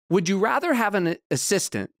Would you rather have an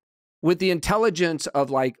assistant with the intelligence of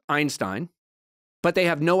like Einstein, but they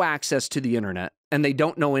have no access to the internet and they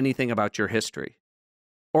don't know anything about your history?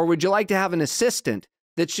 Or would you like to have an assistant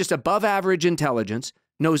that's just above average intelligence,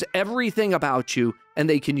 knows everything about you, and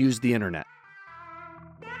they can use the internet?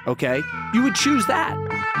 Okay? You would choose that.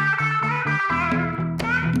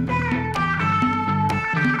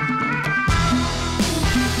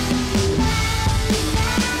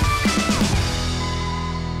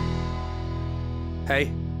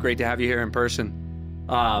 Hey, great to have you here in person.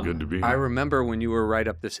 Good to be here. I remember when you were right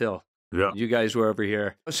up this hill. Yeah. You guys were over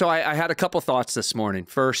here. So I had a couple thoughts this morning.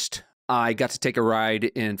 First, I got to take a ride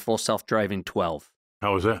in Full Self-Driving 12.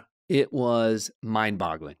 How was that? It was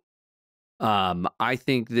mind-boggling. I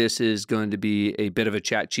think this is going to be a bit of a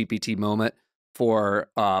ChatGPT moment for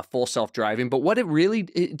Full Self-Driving. But what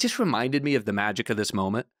it just reminded me of the magic of this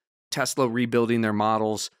moment. Tesla rebuilding their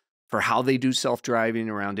models for how they do self-driving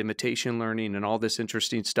around imitation learning and all this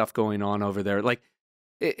interesting stuff going on over there. Like,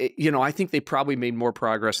 I think they probably made more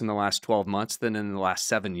progress in the last 12 months than in the last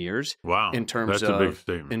 7 years. Wow. In terms That's a big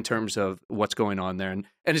statement. In terms of what's going on there. And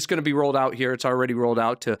it's going to be rolled out here. It's already rolled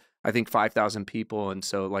out to, I think, 5,000 people. And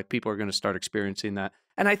so like people are going to start experiencing that.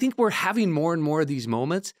 And I think we're having more and more of these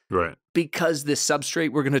moments. Right. Because this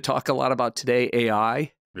substrate we're going to talk a lot about today,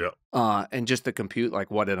 AI. Yeah. And just the compute, like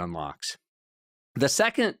what it unlocks. The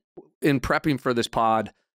second in prepping for this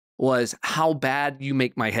pod was how bad you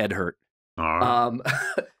make my head hurt. All right.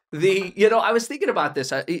 I was thinking about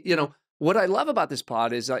this. What I love about this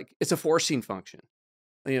pod is like, it's a forcing function.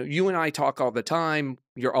 You and I talk all the time.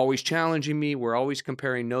 You're always challenging me. We're always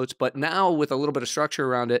comparing notes. But now with a little bit of structure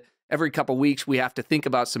around it, every couple of weeks, we have to think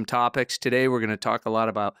about some topics. Today, we're going to talk a lot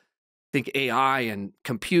about, AI and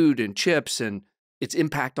compute and chips and its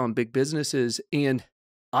impact on big businesses. And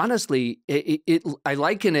honestly, I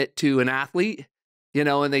liken it to an athlete,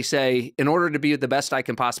 and they say, in order to be the best I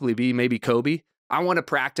can possibly be, maybe Kobe, I want to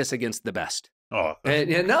practice against the best. Oh,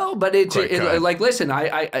 no, but like, listen,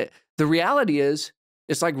 the reality is,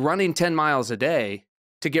 it's like running 10 miles a day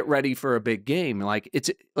to get ready for a big game. Like, it's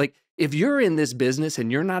like, if you're in this business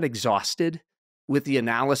and you're not exhausted with the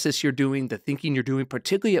analysis you're doing, the thinking you're doing,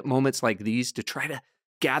 particularly at moments like these, to try to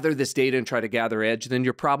gather this data and try to gather edge, then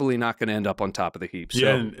you're probably not going to end up on top of the heap. So.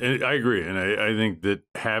 Yeah, and I agree. And I think that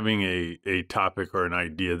having a topic or an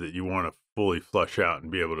idea that you want to fully flush out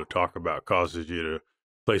and be able to talk about causes you to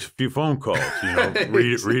place a few phone calls,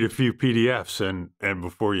 read a few PDFs, and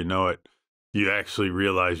before you know it, you actually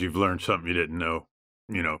realize you've learned something you didn't know,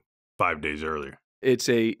 5 days earlier. It's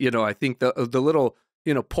I think the little,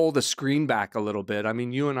 pull the screen back a little bit. I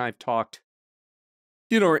mean, you and I have talked,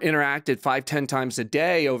 or interacted 5-10 times a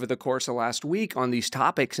day over the course of last week on these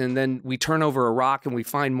topics. And then we turn over a rock and we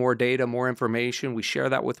find more data, more information. We share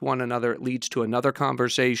that with one another. It leads to another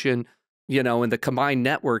conversation, and the combined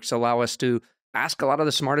networks allow us to ask a lot of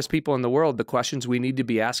the smartest people in the world the questions we need to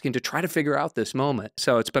be asking to try to figure out this moment.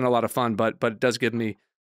 So it's been a lot of fun, but it does give me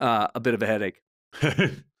a bit of a headache.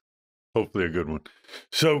 Hopefully a good one.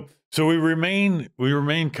 So we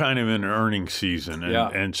remain kind of in earnings season,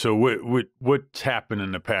 and so what's happened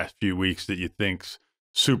in the past few weeks that you think's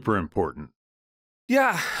super important?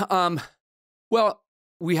 Yeah, well,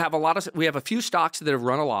 we have a few stocks that have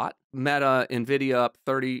run a lot. Meta, NVDA up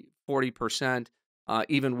 30-40%,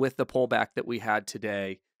 even with the pullback that we had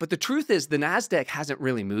today. But the truth is, the Nasdaq hasn't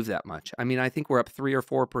really moved that much. I mean, I think we're up 3 or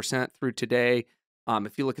 4% through today.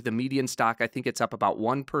 If you look at the median stock, I think it's up about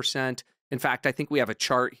 1%. In fact, I think we have a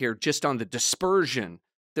chart here just on the dispersion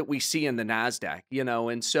that we see in the Nasdaq,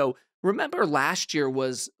 and so remember last year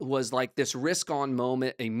was like this risk on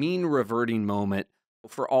moment, a mean reverting moment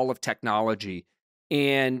for all of technology.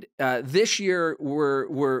 And this year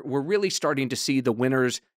we're really starting to see the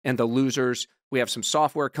winners and the losers. We have some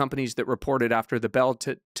software companies that reported after the bell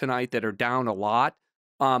tonight that are down a lot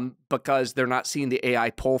because they're not seeing the AI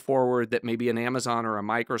pull forward that maybe an Amazon or a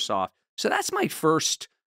Microsoft. So that's my first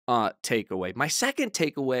takeaway. My second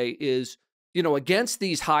takeaway is, against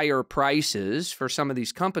these higher prices for some of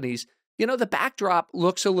these companies, the backdrop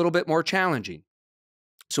looks a little bit more challenging.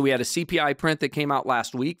 So we had a CPI print that came out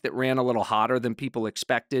last week that ran a little hotter than people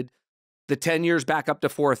expected. The 10 years back up to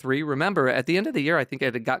 4.3. Remember, at the end of the year, I think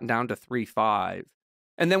it had gotten down to 3.5.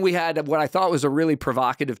 And then we had what I thought was a really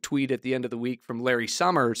provocative tweet at the end of the week from Larry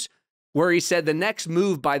Summers, where he said the next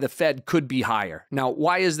move by the Fed could be higher. Now,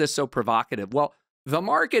 why is this so provocative? Well, the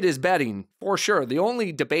market is betting, for sure. The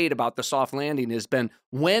only debate about the soft landing has been,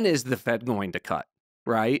 when is the Fed going to cut,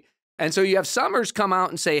 right? And so you have Summers come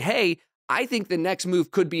out and say, hey, I think the next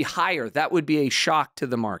move could be higher. That would be a shock to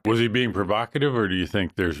the market. Was he being provocative, or do you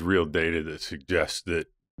think there's real data that suggests that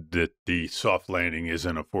that the soft landing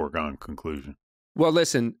isn't a foregone conclusion? Well,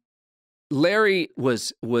 listen, Larry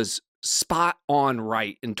was spot on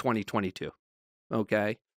right in 2022.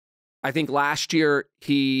 Okay. I think last year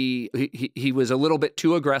he was a little bit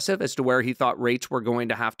too aggressive as to where he thought rates were going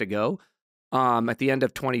to have to go. At the end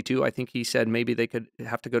of 22, I think he said maybe they could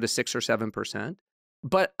have to go to 6 or 7%.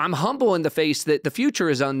 But I'm humble in the face that the future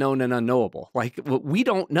is unknown and unknowable. Like, we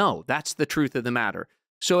don't know. That's the truth of the matter.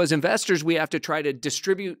 So as investors, we have to try to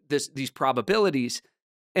distribute these probabilities.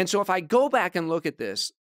 And so if I go back and look at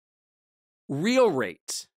this, real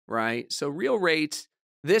rates, right? So real rates,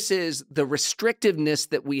 this is the restrictiveness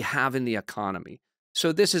that we have in the economy.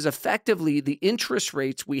 So this is effectively the interest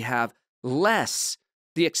rates we have less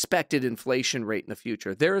the expected inflation rate in the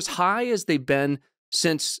future. They're as high as they've been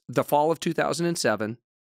since the fall of 2007.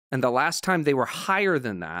 And the last time they were higher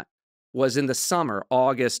than that was in the summer,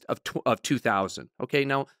 August of 2000. Okay,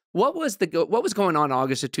 now what was going on in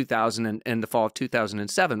August of 2000 and the fall of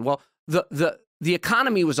 2007? Well, the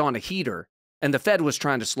economy was on a heater and the Fed was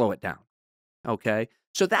trying to slow it down. Okay,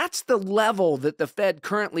 so that's the level that the Fed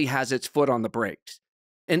currently has its foot on the brakes.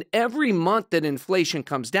 And every month that inflation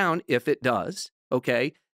comes down, if it does,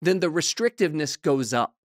 okay, then the restrictiveness goes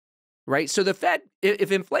up. Right? So the Fed,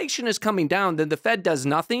 if inflation is coming down, then the Fed does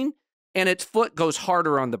nothing and its foot goes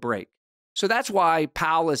harder on the brake. So that's why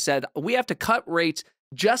Powell has said we have to cut rates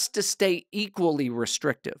just to stay equally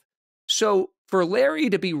restrictive. So for Larry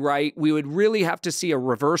to be right, we would really have to see a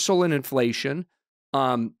reversal in inflation,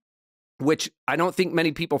 which I don't think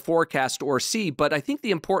many people forecast or see. But I think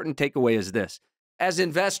the important takeaway is this. As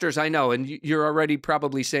investors, I know, and you're already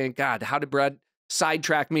probably saying, God, how did Brad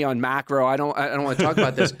sidetrack me on macro? I don't want to talk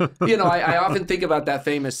about this. I often think about that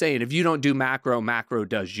famous saying, if you don't do macro, macro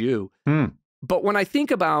does you. But when I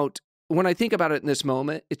think about it in this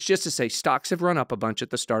moment, it's just to say stocks have run up a bunch at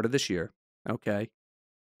the start of this year. Okay.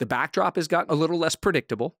 The backdrop has gotten a little less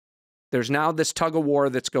predictable. There's now this tug of war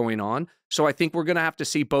that's going on. So I think we're going to have to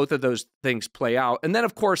see both of those things play out. And then,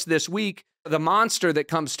 of course, this week, the monster that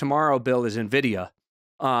comes tomorrow, Bill, is NVIDIA.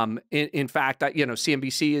 In fact,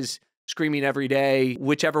 CNBC is screaming every day,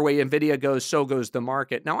 whichever way NVIDIA goes, so goes the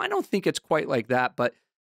market. Now, I don't think it's quite like that, but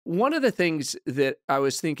one of the things that I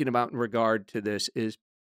was thinking about in regard to this is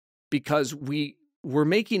because we were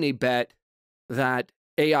making a bet that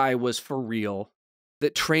AI was for real,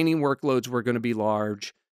 that training workloads were going to be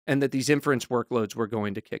large, and that these inference workloads were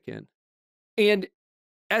going to kick in. And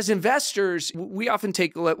as investors, we often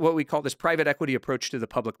take what we call this private equity approach to the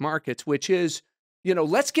public markets, which is,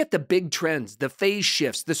 let's get the big trends, the phase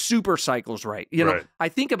shifts, the super cycles right. I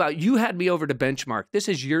think about, you had me over to Benchmark. This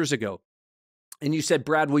is years ago. And you said,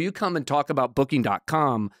 Brad, will you come and talk about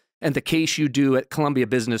Booking.com and the case you do at Columbia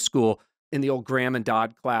Business School in the old Graham and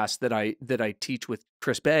Dodd class that I teach with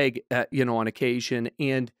Chris Begg, on occasion.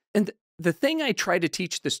 And the thing I try to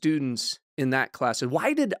teach the students in that class is,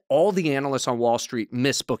 why did all the analysts on Wall Street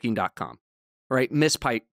miss Booking.com? Right? Miss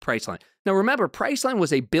Priceline. Now, remember, Priceline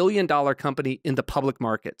was a $1 billion company in the public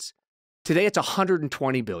markets. Today, it's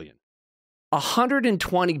 $120 billion.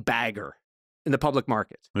 120 bagger in the public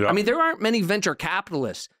markets. Yeah. I mean, there aren't many venture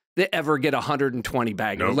capitalists that ever get 120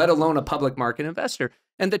 bagger, let alone a public market investor.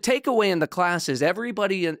 And the takeaway in the class is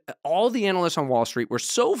all the analysts on Wall Street were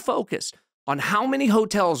so focused on how many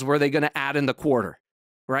hotels were they going to add in the quarter,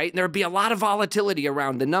 right? And there'd be a lot of volatility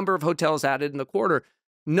around the number of hotels added in the quarter.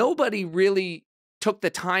 Nobody really took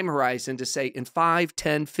the time horizon to say, in 5,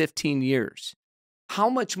 10, 15 years, how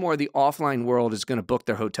much more the offline world is going to book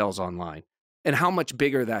their hotels online and how much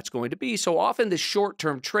bigger that's going to be. So often the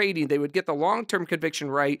short-term trading, they would get the long-term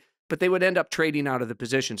conviction right, but they would end up trading out of the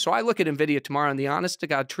position. So I look at NVIDIA tomorrow, and the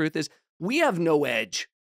honest-to-God truth is we have no edge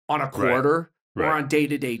on a quarter or on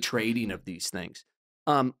day-to-day trading of these things.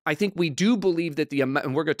 I think we do believe that and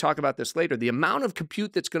we're going to talk about this later, the amount of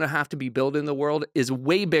compute that's going to have to be built in the world is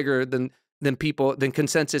way bigger than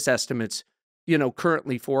consensus estimates,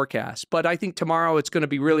 currently forecast. But I think tomorrow it's going to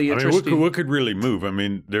be really interesting. What could really move? I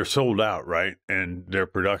mean, they're sold out, right? And their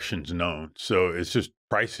production's known. So it's just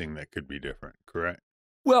pricing that could be different, correct?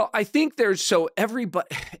 Well, I think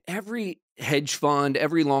every hedge fund,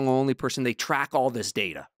 every long-only person, they track all this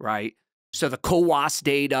data, right? So the CoWAS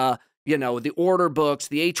data, the order books,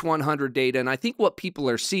 the H100 data. And I think what people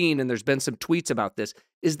are seeing, and there's been some tweets about this,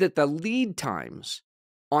 is that the lead times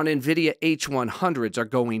on NVIDIA H100s are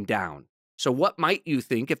going down. So what might you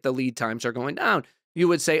think if the lead times are going down? You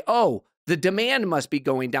would say, oh, the demand must be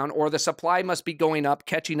going down, or the supply must be going up,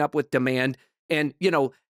 catching up with demand. And,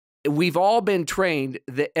 we've all been trained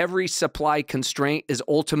that every supply constraint is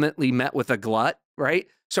ultimately met with a glut, right?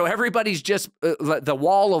 So everybody's just the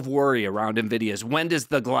wall of worry around NVIDIA is, when does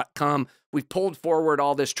the glut come? We've pulled forward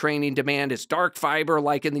all this training demand. It's dark fiber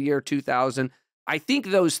like in the year 2000. I think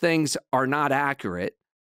those things are not accurate.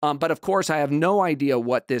 But of course, I have no idea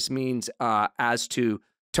what this means as to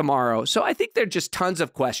tomorrow. So I think there are just tons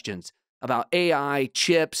of questions about AI,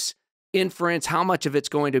 chips, inference, how much of it's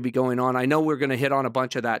going to be going on. I know we're going to hit on a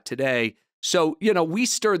bunch of that today. So, we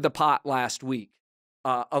stirred the pot last week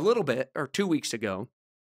a little bit, or 2 weeks ago,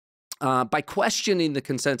 by questioning the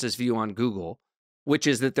consensus view on Google, which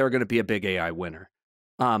is that they're going to be a big AI winner.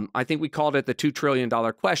 I think we called it the $2 trillion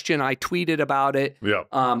question. I tweeted about it. Yeah.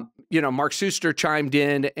 Mark Suster chimed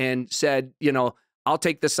in and said, I'll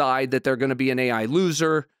take the side that they're going to be an AI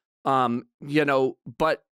loser.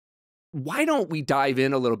 But why don't we dive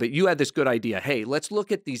in a little bit? You had this good idea. Hey, let's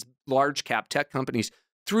look at these large cap tech companies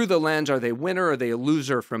through the lens. Are they a winner? Are they a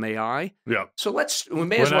loser from AI? Yeah. So we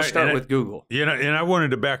may as well start with Google. And I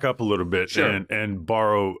wanted to back up a little bit Sure. and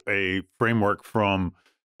borrow a framework from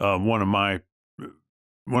one of my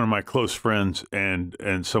close friends and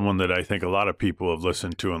someone that I think a lot of people have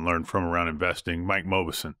listened to and learned from around investing, Mike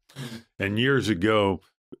Mobison. Mm-hmm. And years ago,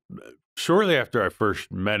 shortly after I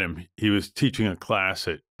first met him, he was teaching a class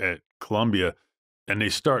at Columbia, and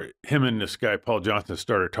him and this guy, Paul Johnson,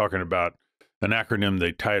 started talking about an acronym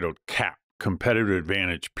they titled CAP, Competitive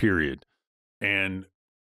Advantage, period. And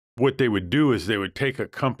what they would do is they would take a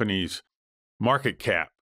company's market cap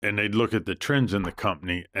and they'd look at the trends in the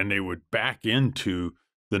company, and they would back into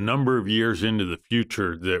the number of years into the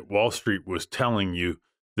future that Wall Street was telling you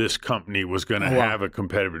this company was going to have a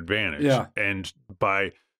competitive advantage. Yeah. And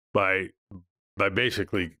by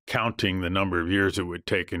basically counting the number of years it would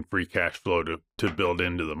take in free cash flow to build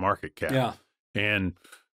into the market cap. Yeah. And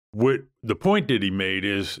what the point that he made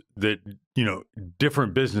is that,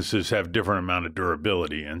 different businesses have different amount of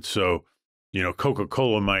durability. And so,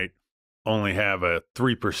 Coca-Cola might only have a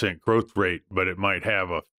 3% growth rate, but it might have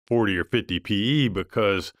a 40 or 50 PE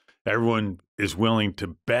because everyone is willing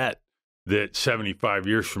to bet that 75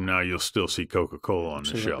 years from now, you'll still see Coca-Cola on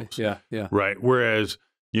the shelves. Yeah. Yeah. Right. Whereas,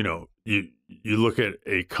 you look at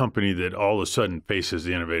a company that all of a sudden faces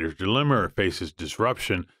the innovator's dilemma or faces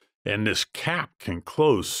disruption, and this cap can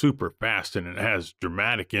close super fast, and it has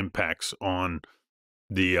dramatic impacts on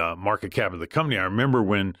the market cap of the company. I remember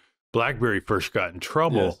when BlackBerry first got in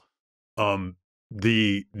trouble,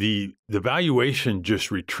 the valuation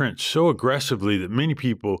just retrenched so aggressively that many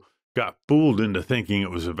people got fooled into thinking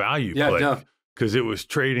it was a value play because it was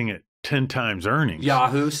trading at 10 times earnings.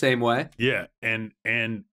 Yahoo, same way. Yeah. And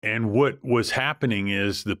what was happening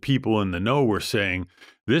is the people in the know were saying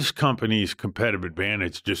this company's competitive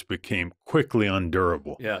advantage just became quickly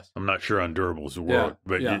undurable. Yes. I'm not sure undurable is the word,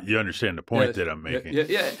 but you understand the point that I'm making.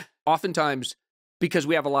 Yeah. Oftentimes, because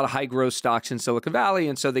we have a lot of high growth stocks in Silicon Valley,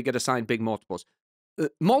 and so they get assigned big multiples.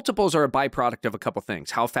 Multiples are a byproduct of a couple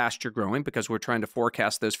things. How fast you're growing, because we're trying to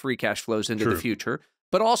forecast those free cash flows into the future.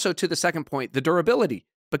 But also, to the second point, the durability,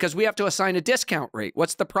 because we have to assign a discount rate.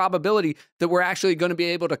 What's the probability that we're actually going to be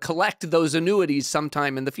able to collect those annuities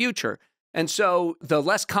sometime in the future? And so the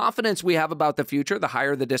less confidence we have about the future, the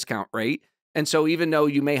higher the discount rate. And so even though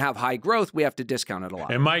you may have high growth, we have to discount it a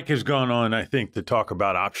lot. And Mike has gone on, I think, to talk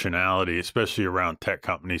about optionality, especially around tech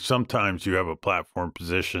companies. Sometimes you have a platform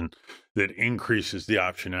position that increases the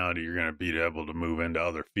optionality you're going to be able to move into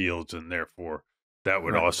other fields, and therefore that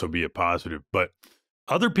would also be a positive. But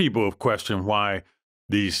other people have questioned why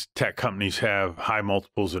these tech companies have high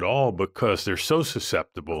multiples at all, because they're so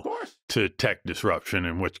susceptible to tech disruption,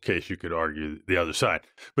 in which case you could argue the other side.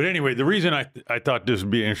 But anyway, the reason I thought this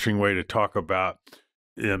would be an interesting way to talk about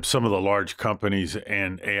some of the large companies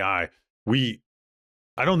and AI,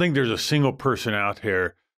 I don't think there's a single person out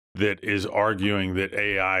here that is arguing that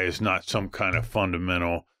AI is not some kind of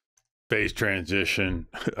fundamental phase transition,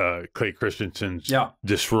 Clay Christensen's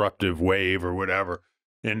disruptive wave or whatever.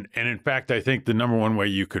 And in fact, I think the number one way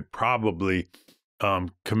you could probably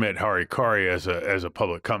commit harikari as a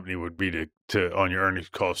public company would be to on your earnings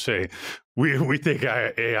call say, we think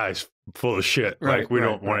AI is full of shit. Like we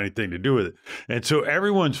don't want anything to do with it. And so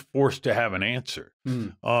everyone's forced to have an answer.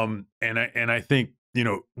 And I think,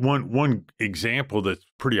 one example that's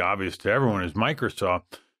pretty obvious to everyone is Microsoft.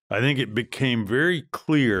 I think it became very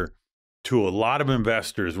clear to a lot of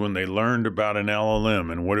investors when they learned about an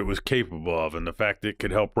LLM and what it was capable of, and the fact that it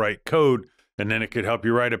could help write code, and then it could help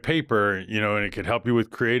you write a paper, and it could help you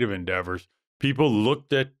with creative endeavors. People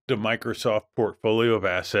looked at the Microsoft portfolio of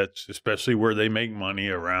assets, especially where they make money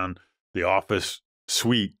around the Office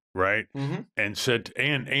suite, right? And said,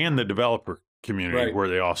 and the developer community, where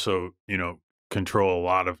they also, control a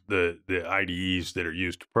lot of the IDEs that are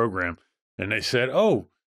used to program. And they said, oh,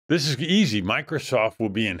 this is easy. Microsoft will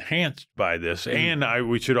be enhanced by this. And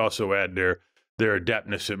we should also add their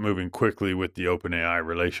adeptness at moving quickly with the OpenAI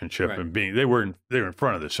relationship and they were in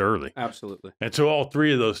front of this early. Absolutely. And so all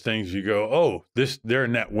three of those things you go, oh, they're a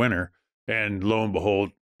net winner. And lo and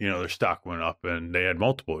behold, their stock went up and they had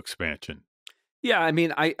multiple expansion. Yeah, I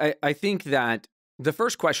mean, I think that the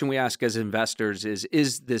first question we ask as investors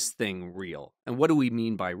is this thing real? And what do we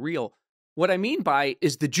mean by real? What I mean by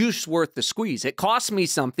is the juice worth the squeeze? It costs me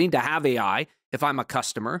something to have AI if I'm a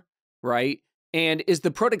customer, right? And is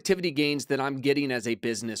the productivity gains that I'm getting as a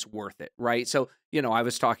business worth it, right? So, I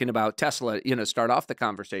was talking about Tesla, start off the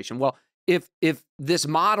conversation. Well, if this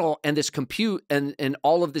model and this compute and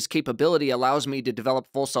all of this capability allows me to develop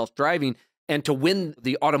full self-driving and to win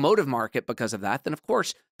the automotive market because of that, then of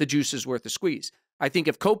course the juice is worth the squeeze. I think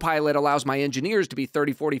if Copilot allows my engineers to be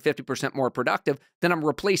 30, 40, 50% more productive, then I'm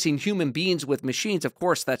replacing human beings with machines. Of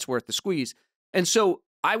course, that's worth the squeeze. And so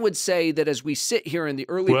I would say that as we sit here in the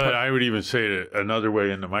early Well, I would even say it another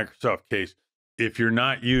way in the Microsoft case, if you're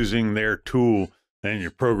not using their tool and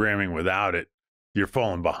you're programming without it, you're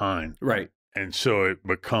falling behind. Right. And so it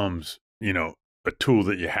becomes, a tool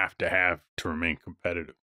that you have to remain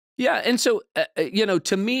competitive. Yeah, and so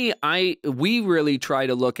to me, we really try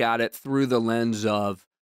to look at it through the lens of,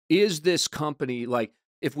 is this company, like,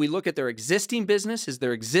 if we look at their existing business, is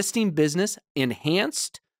their existing business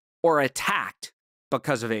enhanced or attacked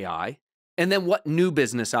because of AI? And then what new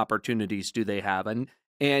business opportunities do they have? And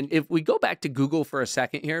if we go back to Google for a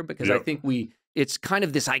second here, because I think it's kind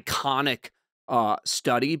of this iconic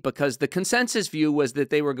study, because the consensus view was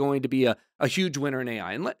that they were going to be a huge winner in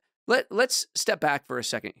AI. And let's step back for a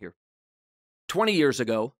second here. 20 years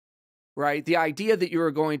ago, right, the idea that you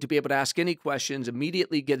were going to be able to ask any questions,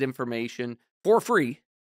 immediately get information for free,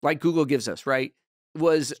 like Google gives us, right,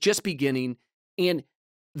 was just beginning. And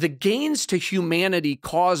the gains to humanity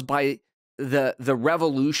caused by the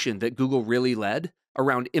revolution that Google really led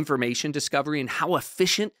around information discovery and how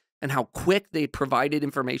efficient and how quick they provided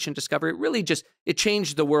information discovery, it really it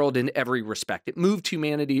changed the world in every respect. It moved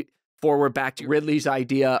humanity forward back to Ridley's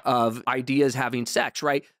idea of ideas having sex,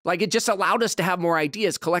 right? Like, it just allowed us to have more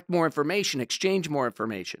ideas, collect more information, exchange more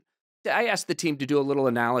information. I asked the team to do a little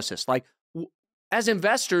analysis. Like, as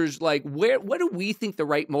investors, like, what do we think the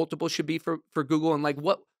right multiple should be for Google? And like,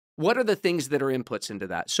 what are the things that are inputs into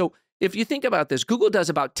that? So if you think about this, Google does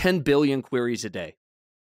about 10 billion queries a day,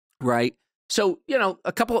 right? So,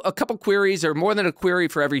 a couple queries or more than a query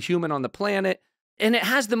for every human on the planet. And it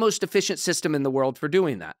has the most efficient system in the world for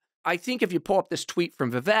doing that. I think if you pull up this tweet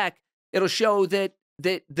from Vivek, it'll show that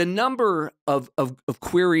the number of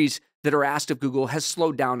queries that are asked of Google has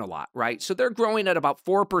slowed down a lot, right? So they're growing at about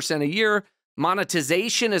 4% a year.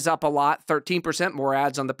 Monetization is up a lot, 13% more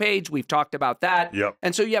ads on the page. We've talked about that. Yep.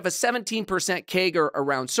 And so you have a 17% CAGR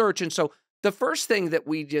around search. And so the first thing that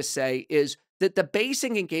we just say is that the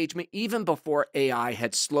basic engagement, even before AI,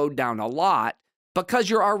 had slowed down a lot because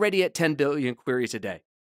you're already at 10 billion queries a day.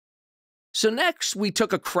 So next, we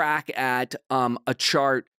took a crack at a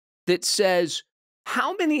chart that says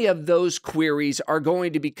how many of those queries are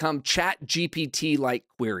going to become Chat GPT-like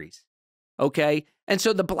queries, okay? And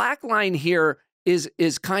so the black line here is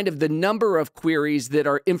kind of the number of queries that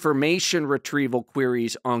are information retrieval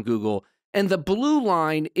queries on Google. And the blue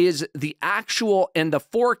line is the actual and the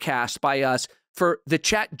forecast by us for the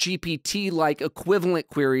Chat GPT-like equivalent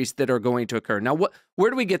queries that are going to occur. Now, where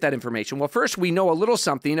do we get that information? Well, first, we know a little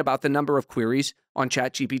something about the number of queries on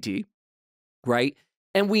Chat GPT, right?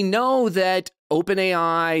 And we know that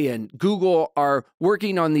OpenAI and Google are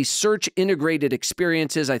working on these search integrated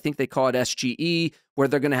experiences. I think they call it SGE, where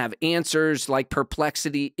they're going to have answers like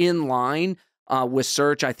Perplexity in line with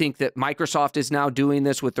search. I think that Microsoft is now doing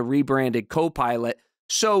this with the rebranded Copilot.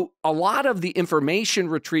 So a lot of the information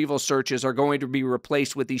retrieval searches are going to be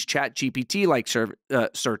replaced with these Chat GPT-like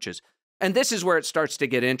searches. And this is where it starts to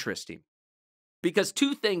get interesting, because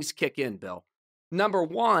two things kick in, Bill. Number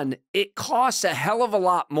one, it costs a hell of a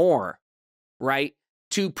lot more, right,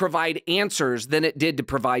 to provide answers than it did to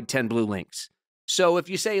provide 10 blue links. So if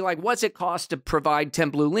you say, like, what's it cost to provide 10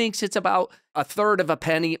 blue links? It's about a third of a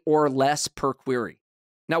penny or less per query.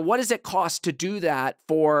 Now, what does it cost to do that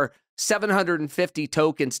for 750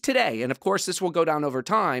 tokens today? And of course, this will go down over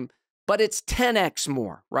time, but it's 10x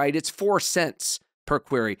more, right? It's 4 cents per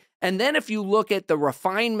query. And then if you look at the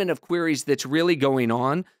refinement of queries that's really going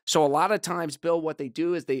on, so a lot of times, Bill, what they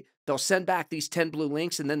do is they'll send back these 10 blue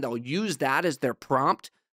links and then they'll use that as their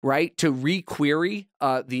prompt, right, to re-query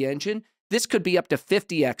the engine. This could be up to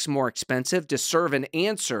 50x more expensive to serve an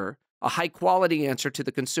answer, a high quality answer to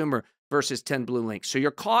the consumer versus 10 blue links. So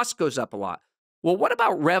your cost goes up a lot. Well, what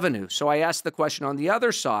about revenue? So I asked the question on the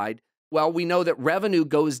other side. Well, we know that revenue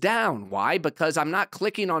goes down. Why? Because I'm not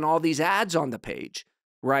clicking on all these ads on the page,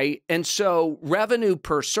 right? And so revenue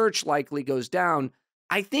per search likely goes down.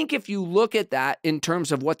 I think if you look at that in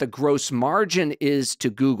terms of what the gross margin is to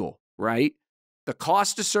Google, right? The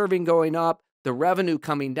cost of serving going up, the revenue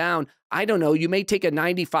coming down. I don't know, you may take a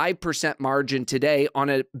 95% margin today on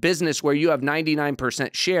a business where you have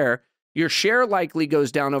 99% share. Your share likely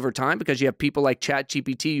goes down over time because you have people like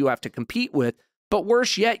ChatGPT you have to compete with. But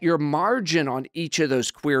worse yet, your margin on each of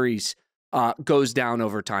those queries goes down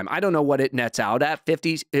over time. I don't know what it nets out at,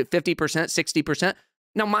 50%, 60%.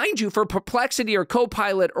 Now, mind you, for Perplexity or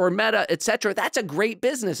Copilot or Meta, et cetera, that's a great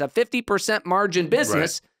business, a 50% margin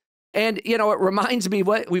business. Right. And, you know, it reminds me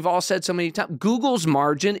what we've all said so many times. Google's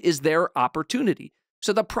margin is their opportunity.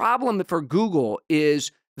 So the problem for Google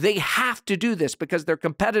is they have to do this because their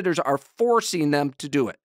competitors are forcing them to do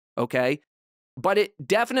it, okay? But it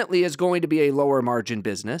definitely is going to be a lower margin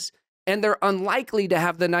business, and they're unlikely to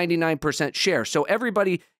have the 99% share. So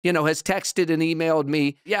everybody, you know, has texted and emailed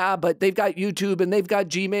me, yeah, but they've got YouTube and they've got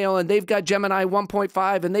Gmail and they've got Gemini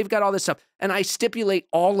 1.5 and they've got all this stuff. And I stipulate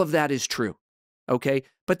all of that is true, okay?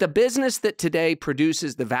 But the business that today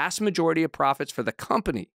produces the vast majority of profits for the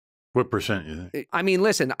company. What percent you think? I mean,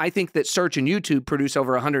 listen, I think that search and YouTube produce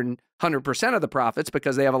over 100% of the profits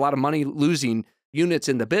because they have a lot of money losing units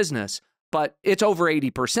in the business, but it's over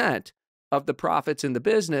 80% of the profits in the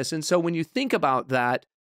business. And so when you think about that,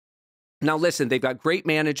 now listen, they've got great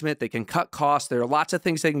management. They can cut costs. There are lots of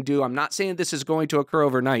things they can do. I'm not saying this is going to occur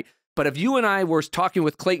overnight, but if you and I were talking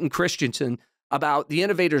with Clayton Christensen about the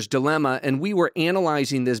innovator's dilemma and we were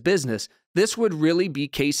analyzing this business, this would really be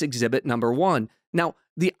case exhibit number one. Now,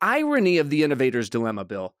 the irony of the innovator's dilemma,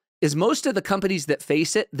 Bill, is most of the companies that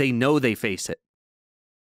face it, they know they face it.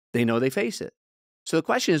 They know they face it. So the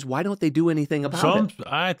question is, why don't they do anything about it?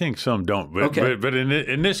 I think some don't. But, okay. but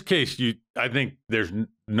in this case, I think there's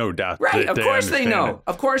no doubt. Right. That of course they know. It.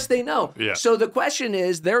 Of course they know. Yeah. So the question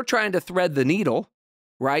is, they're trying to thread the needle,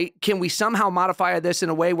 right? Can we somehow modify this in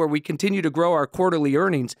a way where we continue to grow our quarterly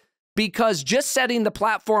earnings? Because just setting the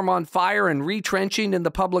platform on fire and retrenching in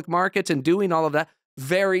the public markets and doing all of that,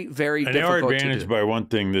 very, very difficult to do. And they are advantaged by one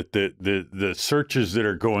thing, that the searches that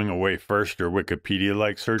are going away first are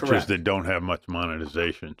Wikipedia-like searches. Correct. That don't have much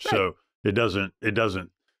monetization. Right. So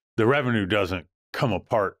the revenue doesn't come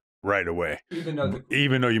apart right away.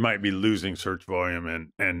 Even though you might be losing search volume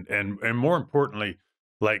and more importantly,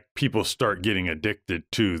 like people start getting addicted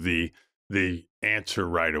to the answer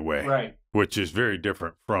right away. Right. Which is very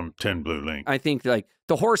different from 10 Blue Link. I think like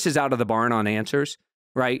the horse is out of the barn on answers,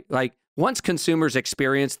 right? Like once consumers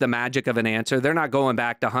experience the magic of an answer, they're not going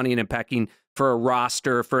back to hunting and pecking for a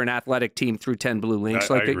roster for an athletic team through 10 Blue Links.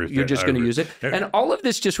 You're just going to use it. And all of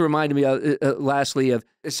this just reminded me, lastly, of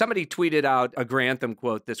somebody tweeted out a Grantham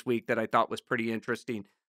quote this week that I thought was pretty interesting.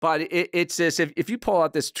 But it's this, if you pull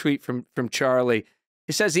out this tweet from Charlie,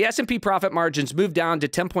 it says the S&P profit margins moved down to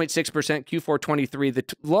 10.6% Q4 23, the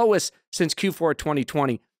lowest since Q4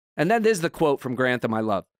 2020. And then there's the quote from Grantham I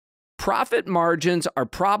love. Profit margins are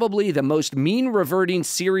probably the most mean reverting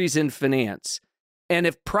series in finance. And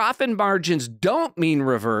if profit margins don't mean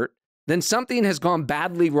revert, then something has gone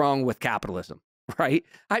badly wrong with capitalism, right?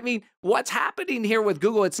 I mean, what's happening here with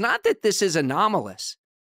Google, it's not that this is anomalous,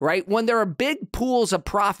 right? When there are big pools of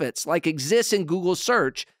profits like exists in Google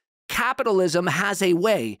search, capitalism has a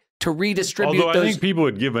way to redistribute Although I think people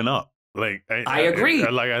had given up. Like I agree.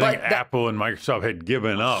 I think Apple and Microsoft had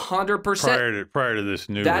given up 100% prior to this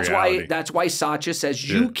new reality. That's why Satya says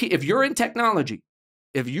if you're in technology,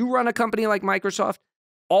 if you run a company like Microsoft,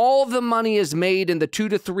 all the money is made in the 2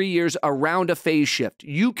 to 3 years around a phase shift.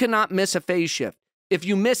 You cannot miss a phase shift. If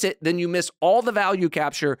you miss it, then you miss all the value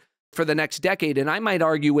capture for the next decade. And I might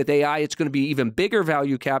argue with AI, it's going to be even bigger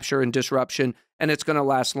value capture and disruption, and it's going to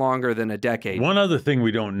last longer than a decade. One other thing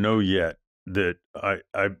we don't know yet that I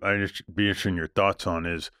just be interested in your thoughts on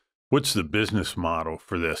is, what's the business model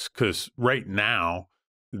for this? Because right now,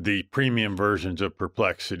 the premium versions of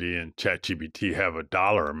Perplexity and ChatGPT have a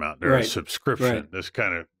dollar amount. They're a subscription. Right. This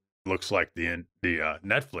kind of looks like the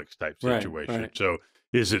Netflix type situation. Right. So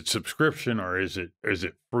is it subscription or is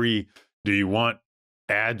it free? Do you want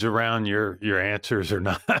ads around your answers or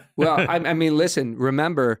not? Well, I mean, listen,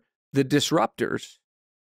 remember the disruptors,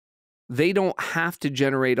 they don't have to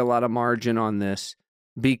generate a lot of margin on this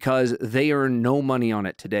because they earn no money on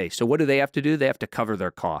it today. So what do they have to do? They have to cover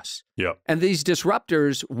their costs. Yep. And these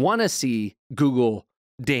disruptors want to see Google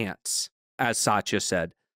dance, as Satya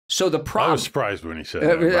said. So the problem. I was surprised when he said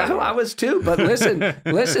that. I was too. But listen,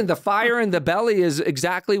 listen, the fire in the belly is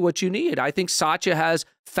exactly what you need. I think Satya has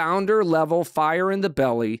founder level fire in the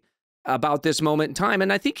belly about this moment in time.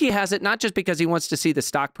 And I think he has it not just because he wants to see the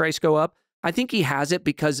stock price go up. I think he has it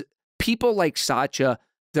because people like Satya,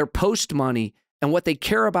 they're post money, and what they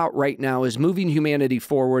care about right now is moving humanity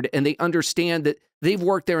forward. And they understand that they've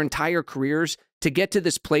worked their entire careers to get to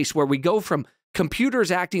this place where we go from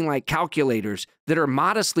computers acting like calculators that are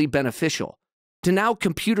modestly beneficial to now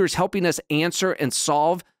computers helping us answer and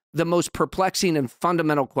solve the most perplexing and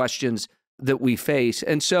fundamental questions that we face.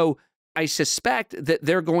 And so I suspect that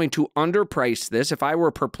they're going to underprice this. If I were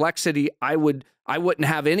Perplexity, I wouldn't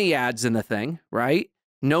have any ads in the thing, right?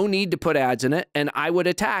 No need to put ads in it. And I would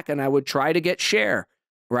attack and I would try to get share,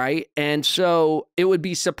 right? And so it would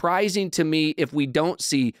be surprising to me if we don't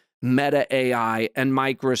see Meta AI and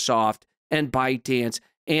Microsoft and ByteDance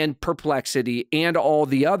and Perplexity and all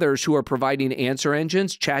the others who are providing answer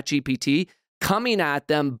engines, ChatGPT, coming at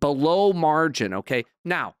them below margin, okay?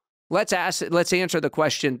 Now, let's answer the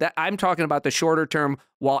question that I'm talking about the shorter term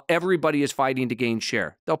while everybody is fighting to gain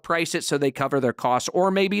share. They'll price it so they cover their costs, or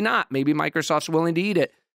maybe not. Maybe Microsoft's willing to eat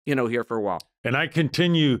it, here for a while. And I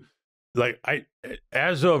continue,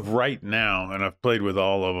 as of right now, and I've played with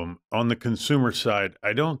all of them, on the consumer side,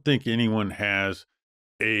 I don't think anyone has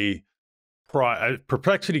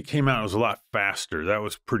Perplexity came out, it was a lot faster. That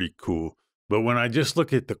was pretty cool. But when I just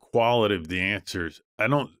look at the quality of the answers,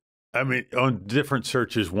 on different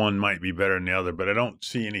searches, one might be better than the other, but I don't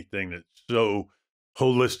see anything that's so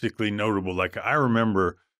holistically notable. Like I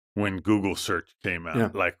remember when Google search came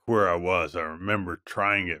out, like where I was, I remember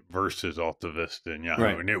trying it versus AltaVista and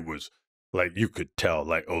Yahoo, and it was like, you could tell,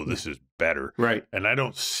 like, oh, this is better. Right. And I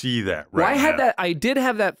don't see that right now. I did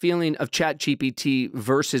have that feeling of ChatGPT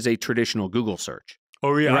versus a traditional Google search.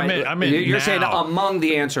 Oh, yeah. Right? I mean, you're saying among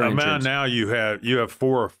the answer engines. Now you have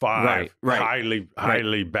 4 or 5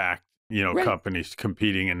 highly backed, companies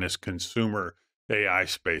competing in this consumer AI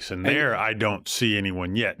space. And there, I don't see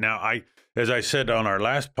anyone yet. Now, as I said on our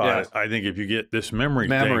last pod, I think if you get this memory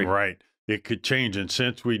thing right, it could change. And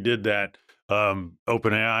since we did that,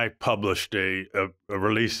 OpenAI published a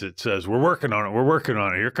release that says, we're working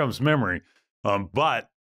on it. Here comes memory. But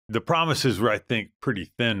the promises were, I think,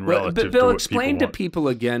 pretty thin relative to what Bill, explain to people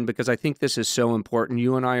again, because I think this is so important.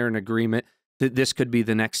 You and I are in agreement that this could be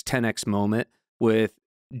the next 10x moment with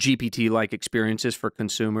GPT-like experiences for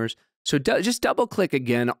consumers. So just double click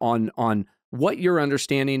again on what your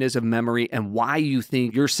understanding is of memory and why you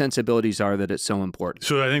think your sensibilities are that it's so important.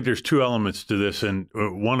 So I think there's 2 elements to this, and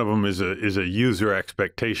one of them is a user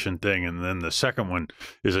expectation thing, and then the second one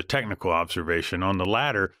is a technical observation. On the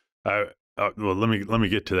latter, well, let me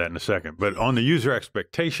get to that in a second. But on the user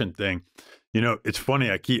expectation thing, it's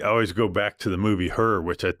funny. I always go back to the movie Her,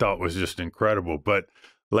 which I thought was just incredible. But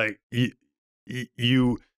like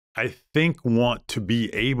you I think, want to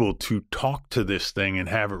be able to talk to this thing and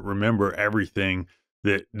have it remember everything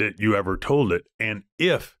that you ever told it. And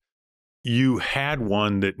if you had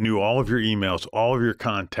one that knew all of your emails, all of your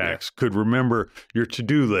contacts, could remember your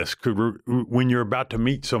to-do list, when you're about to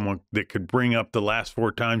meet someone, that could bring up the last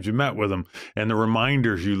 4 times you met with them and the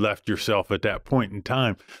reminders you left yourself at that point in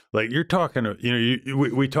time. Like you're talking,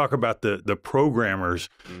 we talk about the programmers,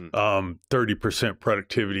 30%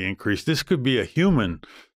 productivity increase. This could be a human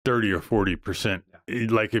 30 or 40%.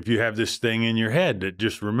 Like if you have this thing in your head that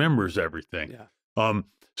just remembers everything.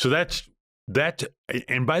 So that's,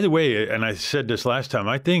 and by the way, and I said this last time,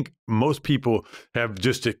 I think most people have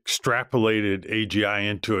just extrapolated AGI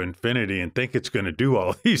into infinity and think it's going to do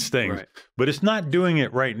all these things, but it's not doing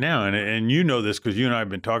it right now. And you know this because you and I have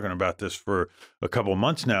been talking about this for a couple of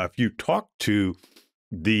months now. If you talk to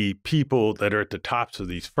the people that are at the tops of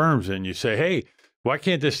these firms and you say, hey, why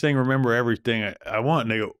can't this thing remember everything I want?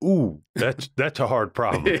 And they go, ooh, that's a hard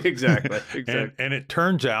problem. Exactly. And it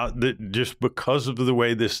turns out that just because of the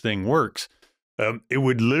way this thing works, it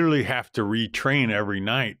would literally have to retrain every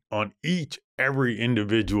night on every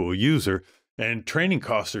individual user. And training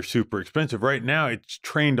costs are super expensive. Right now, it's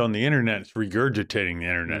trained on the internet. It's regurgitating the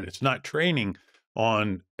internet. It's not training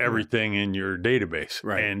on everything in your database.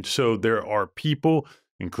 And so there are people,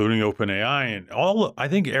 including OpenAI and all, I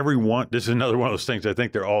think everyone, this is another one of those things, I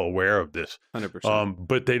think they're all aware of this. 100%.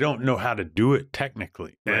 But they don't know how to do it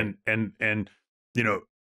technically. And you know,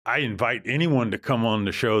 I invite anyone to come on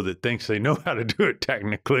the show that thinks they know how to do it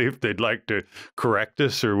technically, if they'd like to correct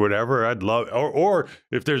us or whatever. I'd love, or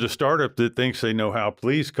if there's a startup that thinks they know how,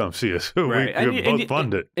 please come see us. We can both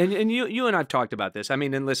fund it. And you and I've talked about this. I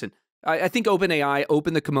mean, and listen, I think OpenAI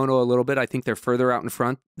opened the kimono a little bit. I think they're further out in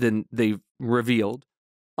front than they've revealed.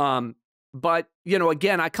 But, you know,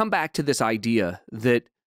 again, I come back to this idea that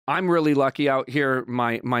I'm really lucky out here.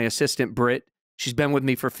 My assistant, Britt, she's been with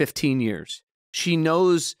me for 15 years. She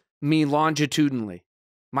knows me longitudinally.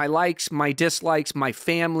 My likes, my dislikes, my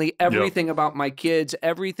family, everything about my kids,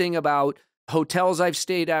 everything about hotels I've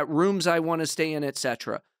stayed at, rooms I want to stay in,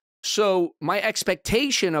 etc. So my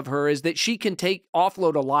expectation of her is that she can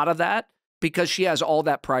offload a lot of that because she has all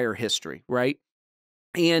that prior history, right?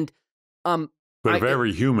 And but if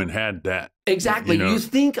every human had that. Exactly. You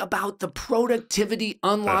think about the productivity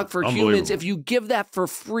unlock for humans if you give that for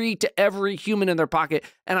free to every human in their pocket.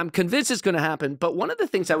 And I'm convinced it's going to happen. But one of the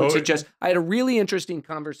things I would suggest, I had a really interesting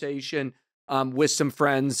conversation with some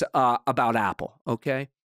friends about Apple, okay?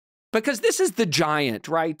 Because this is the giant,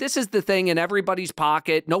 right? This is the thing in everybody's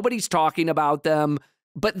pocket. Nobody's talking about them.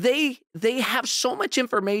 But they have so much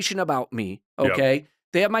information about me, okay? Yep.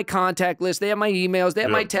 They have my contact list. They have my emails. They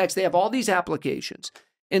have my texts. They have all these applications.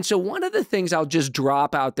 And so one of the things I'll just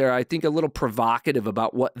drop out there, I think a little provocative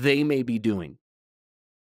about what they may be doing.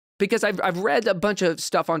 Because I've read a bunch of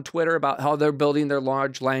stuff on Twitter about how they're building their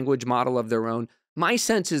large language model of their own. My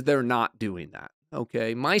sense is they're not doing that,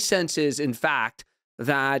 okay? My sense is, in fact,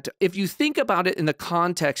 that if you think about it in the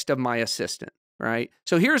context of my assistant, right?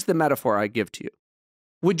 So here's the metaphor I give to you.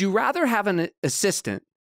 Would you rather have an assistant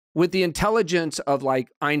with the intelligence of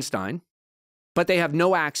like Einstein, but they have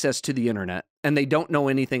no access to the internet and they don't know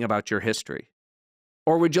anything about your history?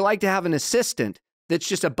 Or would you like to have an assistant that's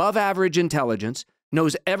just above average intelligence,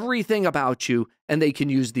 knows everything about you, and they can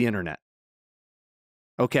use the internet?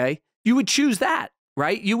 Okay? You would choose that,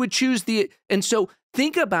 right? You would choose and so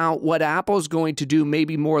think about what Apple's going to do,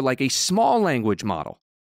 maybe more like a small language model,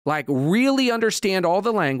 like really understand all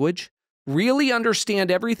the language, really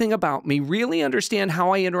understand everything about me, really understand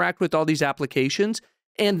how I interact with all these applications.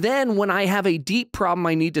 And then when I have a deep problem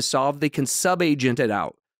I need to solve, they can sub-agent it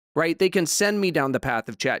out, right? They can send me down the path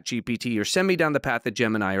of ChatGPT or send me down the path of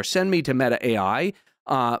Gemini or send me to Meta AI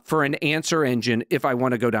for an answer engine if I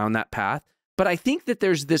want to go down that path. But I think that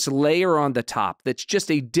there's this layer on the top that's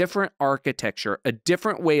just a different architecture, a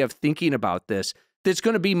different way of thinking about this, that's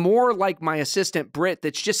going to be more like my assistant, Britt,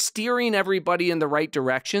 that's just steering everybody in the right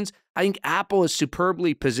directions. I think Apple is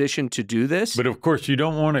superbly positioned to do this. But of course, you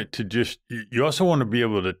don't want it to you also want to be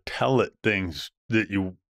able to tell it things that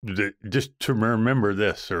just to remember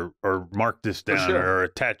this or mark this down or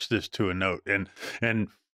attach this to a note. And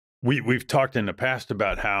we've talked in the past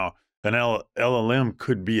about how an LLM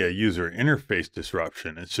could be a user interface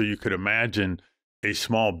disruption. And so you could imagine a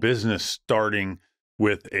small business starting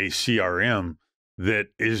with a CRM that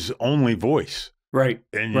is only voice. Right.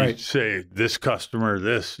 And you say, this customer,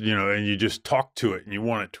 this, and you just talk to it and you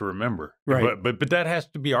want it to remember. Right. But that has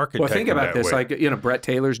to be architected. Well, think about this, way. like, Brett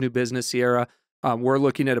Taylor's new business, Sierra. We're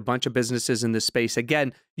looking at a bunch of businesses in this space.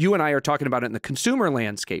 Again, you and I are talking about it in the consumer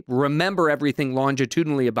landscape. Remember everything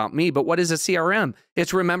longitudinally about me, but what is a CRM?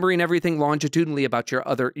 It's remembering everything longitudinally about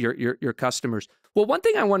your customers. Well, one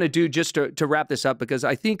thing I want to do just to wrap this up, because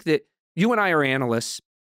I think that you and I are analysts,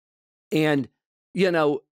 and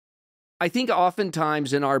I think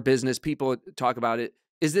oftentimes in our business, people talk about it.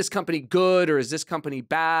 Is this company good or is this company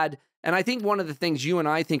bad? And I think one of the things you and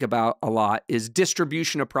I think about a lot is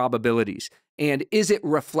distribution of probabilities. And is it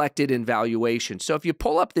reflected in valuation? So if you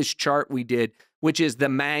pull up this chart we did, which is the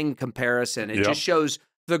Mang comparison, it just shows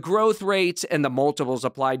the growth rates and the multiples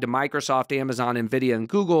applied to Microsoft, Amazon, NVIDIA, and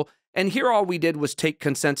Google. And here all we did was take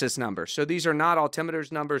consensus numbers. So these are not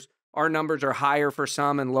Altimeter's numbers. Our numbers are higher for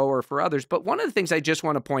some and lower for others. But one of the things I just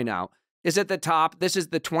want to point out is at the top, this is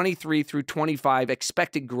the 23 through 25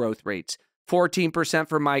 expected growth rates. 14%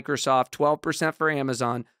 for Microsoft, 12% for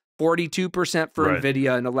Amazon, 42% for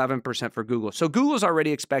NVIDIA, and 11% for Google. So Google's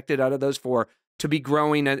already expected out of those four to be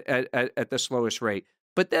growing at the slowest rate.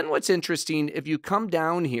 But then what's interesting, if you come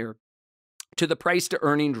down here to the price to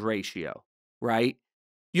earnings ratio, right,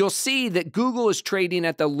 you'll see that Google is trading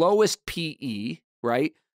at the lowest PE,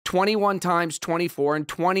 right, 21 times 24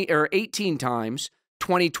 and 18 times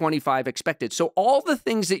 2025 expected. So all the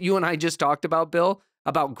things that you and I just talked about, Bill,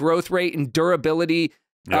 about growth rate and durability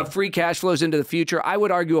of free cash flows into the future, I would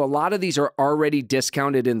argue a lot of these are already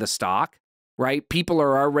discounted in the stock, right? People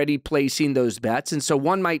are already placing those bets. And so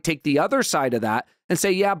one might take the other side of that and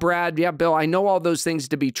say, yeah, Brad, yeah, Bill, I know all those things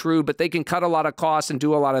to be true, but they can cut a lot of costs and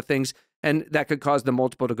do a lot of things, and that could cause the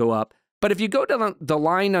multiple to go up. But if you go down the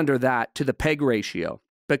line under that to the PEG ratio,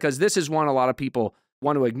 because this is one a lot of people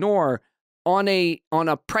want to ignore, on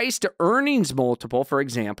a price to earnings multiple, for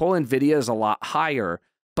example, NVIDIA is a lot higher.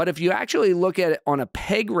 But if you actually look at it on a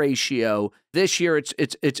PEG ratio, this year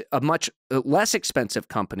it's a much less expensive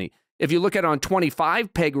company. If you look at it on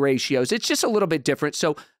 25 PEG ratios, it's just a little bit different.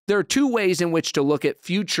 So there are two ways in which to look at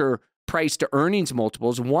future price to earnings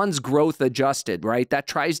multiples. One's growth adjusted, right? That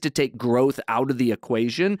tries to take growth out of the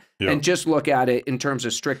equation and just look at it in terms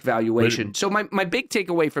of strict valuation. So my big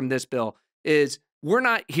takeaway from this, Bill, is we're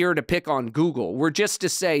not here to pick on Google. We're just to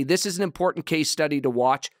say this is an important case study to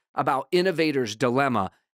watch about innovators'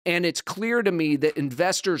 dilemma. And it's clear to me that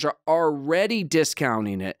investors are already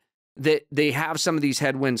discounting it, that they have some of these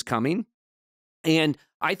headwinds coming. And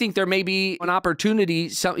I think there may be an opportunity.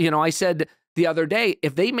 So, I said the other day,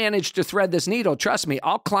 if they manage to thread this needle, trust me,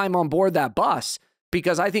 I'll climb on board that bus,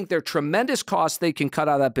 because I think there are tremendous costs they can cut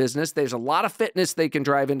out of that business. There's a lot of fitness they can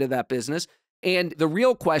drive into that business. And the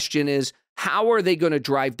real question is, how are they going to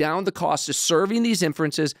drive down the cost of serving these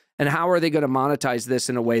inferences, and how are they going to monetize this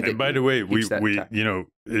in a way that? And by the way,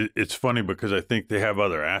 it's funny because I think they have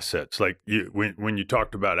other assets. Like when you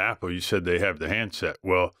talked about Apple, you said they have the handset.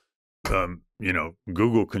 Well,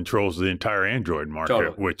 Google controls the entire Android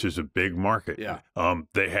market, which is a big market. Yeah.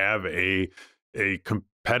 They have a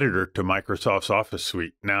competitor to Microsoft's Office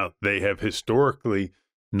suite. Now, they have historically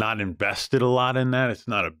not invested a lot in that. It's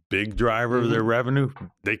not a big driver of their revenue.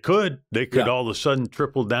 They could all of a sudden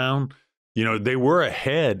triple down. They were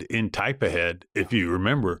ahead in type ahead, if you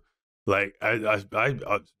remember. Like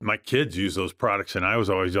my kids use those products, and I was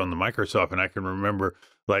always on the Microsoft, and I can remember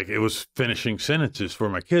like it was finishing sentences for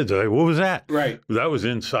my kids. Like, what was that? Right. That was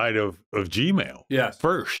inside of Gmail. Yes.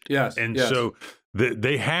 First. Yes. And so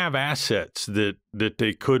they have assets that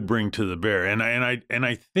they could bring to the bear. And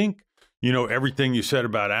I think, everything you said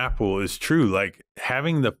about Apple is true. Like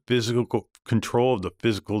having the physical control of the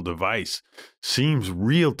physical device seems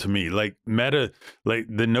real to me. Like Meta, like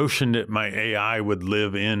the notion that my AI would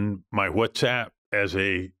live in my WhatsApp as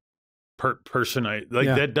a person,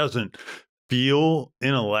 that doesn't feel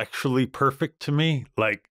intellectually perfect to me.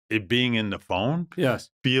 Like it being in the phone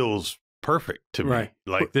feels perfect to me.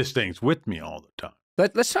 Like this thing's with me all the time.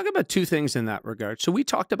 Let's talk about two things in that regard. So we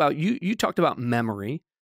talked about, you talked about memory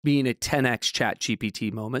being a 10x chat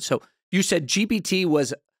GPT moment. So you said GPT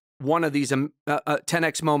was one of these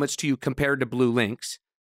 10x moments to you compared to Blue Links.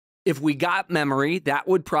 If we got memory, that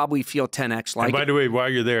would probably feel 10x like. And by the way, while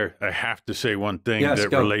you're there, I have to say one thing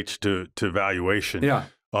that relates to valuation. Yeah.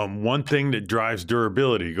 One thing that drives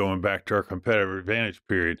durability, going back to our competitive advantage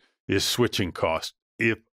period, is switching cost.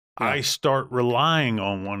 If I start relying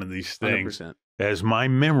on one of these things 100%. As my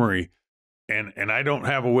memory, and I don't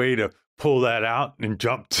have a way to pull that out and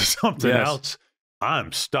jump to something else,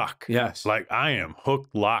 I'm stuck. Yes. Like I am hook,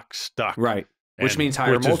 lock, stuck. Right. Which means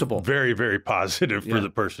higher multiple. Very, very positive for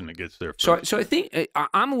the person that gets there first. So I think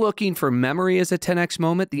I'm looking for memory as a 10x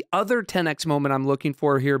moment. The other 10x moment I'm looking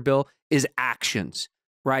for here, Bill, is actions,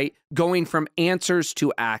 right? Going from answers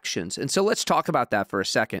to actions. And so let's talk about that for a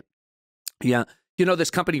second. Yeah.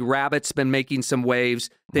 This company Rabbit's been making some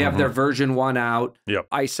waves. They have their version 1 out. Yep.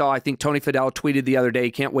 I think Tony Fadell tweeted the other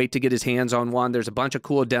day, can't wait to get his hands on one. There's a bunch of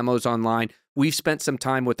cool demos online. We've spent some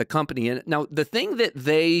time with the company. And now the thing that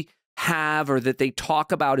they have or that they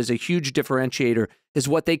talk about as a huge differentiator is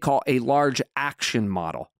what they call a large action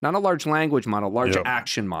model, not a large language model, large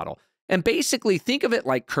action model. And basically think of it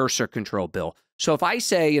like cursor control, Bill. So if I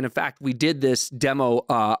say, and in fact, we did this demo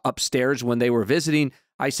upstairs when they were visiting,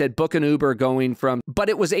 I said, book an Uber going from, but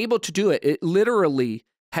it was able to do it. It literally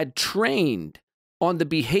had trained on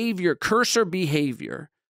the cursor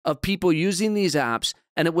behavior of people using these apps,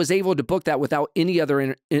 and it was able to book that without any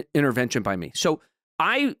other intervention by me. So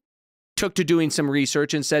I took to doing some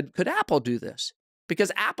research and said, could Apple do this?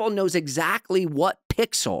 Because Apple knows exactly what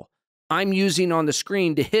pixel I'm using on the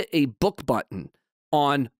screen to hit a book button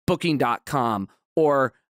on booking.com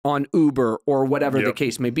or on Uber or whatever the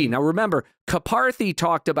case may be. Now, remember, Karpathy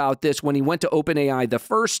talked about this when he went to OpenAI the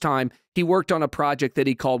first time. He worked on a project that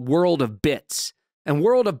he called World of Bits. And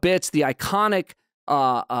World of Bits, the iconic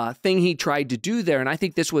thing he tried to do there, and I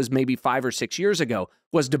think this was maybe 5 or 6 years ago,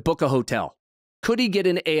 was to book a hotel. Could he get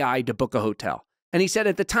an AI to book a hotel? And he said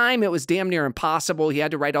at the time it was damn near impossible. He had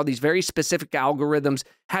to write all these very specific algorithms,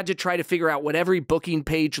 had to try to figure out what every booking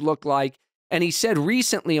page looked like. And he said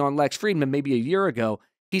recently on Lex Fridman, maybe a year ago,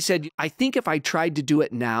 he said, I think if I tried to do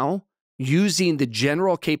it now, using the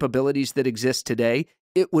general capabilities that exist today,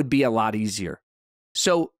 it would be a lot easier.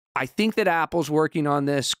 So I think that Apple's working on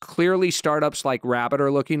this. Clearly, startups like Rabbit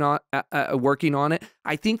are working on it.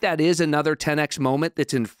 I think that is another 10x moment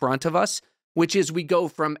that's in front of us, which is we go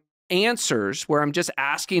from answers, where I'm just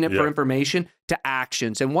asking it for information, to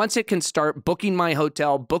actions. And once it can start booking my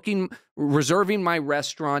hotel, reserving my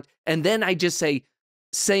restaurant, and then I just say,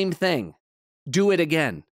 same thing. Do it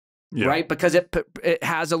again, right? Because it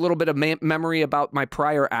has a little bit of memory about my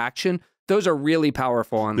prior action. those are really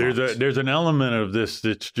powerful unlocks. There's an element of this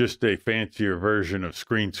that's just a fancier version of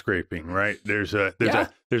screen scraping, right? There's a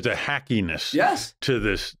hackiness to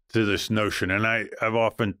this notion. And I've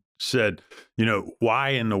often said, why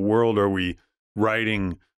in the world are we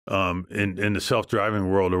writing in the self-driving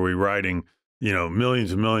world, are we writing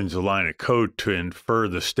millions and millions of lines of code to infer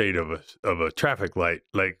the state of a traffic light?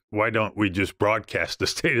 Like, why don't we just broadcast the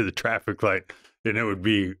state of the traffic light, and it would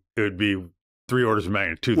be 3 orders of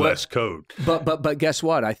magnitude less code. But guess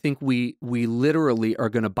what? I think we literally are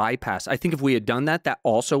going to bypass. I think if we had done that, that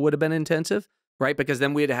also would have been intensive, right? Because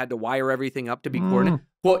then we'd have had to wire everything up to be coordinated.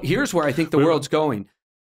 Well, here's where I think the world's going.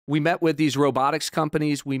 We met with these robotics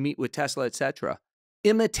companies. We meet with Tesla, et cetera.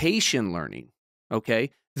 Imitation learning, okay?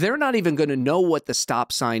 They're not even going to know what the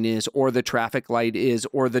stop sign is or the traffic light is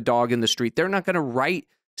or the dog in the street. They're not going to write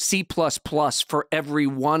C++ for every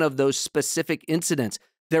one of those specific incidents.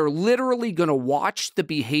 They're literally going to watch the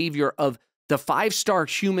behavior of the 5-star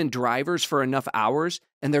human drivers for enough hours,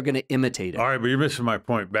 and they're going to imitate it. All right, but you're missing my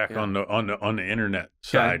point back on the internet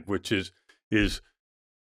side, which is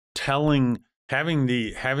having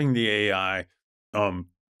the AI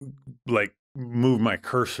like move my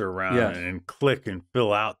cursor around and click and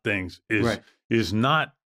fill out things is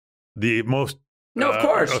not the most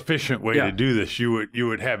efficient way to do this. You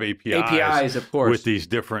would have APIs of course, with these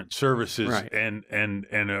different services and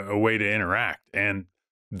a way to interact, and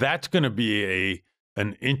that's going to be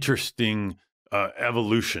an interesting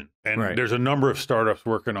evolution. And there's a number of startups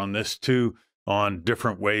working on this too, on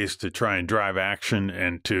different ways to try and drive action,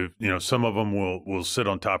 and to some of them will sit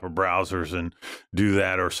on top of browsers and do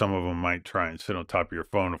that, or some of them might try and sit on top of your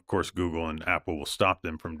phone. Of course, Google and Apple will stop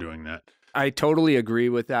them from doing that. I totally agree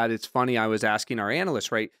with that. It's funny, I was asking our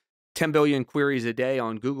analysts, 10 billion queries a day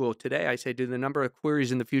on Google today. I say, do the number of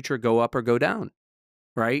queries in the future go up or go down,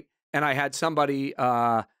 right? And I had somebody,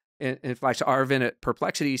 Arvin at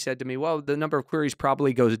Perplexity, said to me, well, the number of queries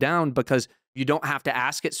probably goes down because you don't have to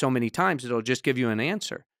ask it so many times. It'll just give you an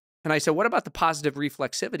answer. And I said, what about the positive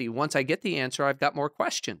reflexivity? Once I get the answer, I've got more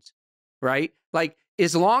questions, right? Like,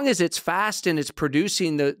 as long as it's fast and it's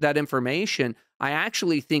producing that information, I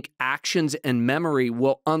actually think actions and memory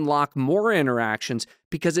will unlock more interactions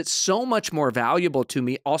because it's so much more valuable to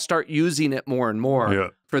me. I'll start using it more and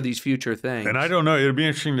more for these future things. And I don't know, it'll be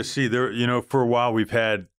interesting to see there, for a while we've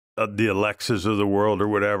had the Alexas of the world or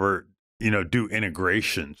whatever, do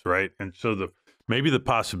integrations, right? And so maybe the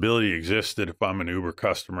possibility exists that if I'm an Uber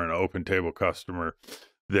customer and an OpenTable customer,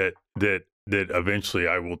 that eventually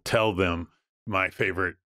I will tell them my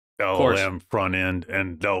favorite LLM front end,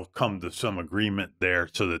 and they'll come to some agreement there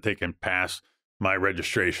so that they can pass my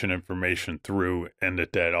registration information through, and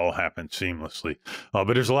that all happens seamlessly.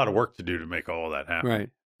 But there's a lot of work to do to make all of that happen. Right.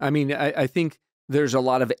 I mean, I think there's a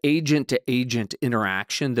lot of agent-to-agent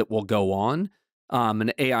interaction that will go on,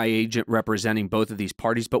 an AI agent representing both of these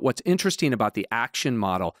parties. But what's interesting about the action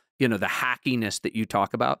model, the hackiness that you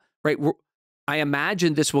talk about, right? I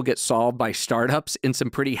imagine this will get solved by startups in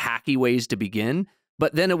some pretty hacky ways to begin,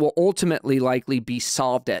 but then it will ultimately likely be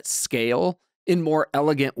solved at scale in more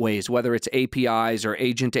elegant ways, whether it's APIs or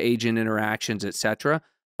agent-to-agent interactions, et cetera.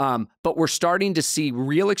 But we're starting to see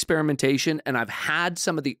real experimentation, and I've had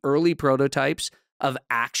some of the early prototypes of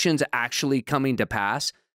actions actually coming to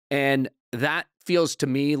pass, and that feels to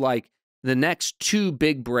me like the next 2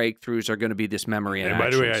 big breakthroughs are going to be this memory and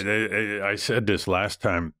actions. By the way, I said this last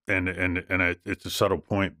time, and it's a subtle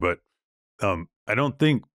point, but I don't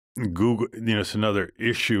think Google, it's another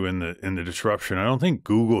issue in the disruption. I don't think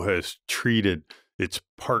Google has treated its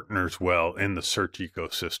partners well in the search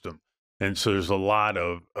ecosystem. And so there's a lot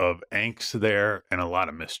of angst there and a lot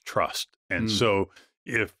of mistrust. And so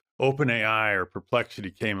if OpenAI or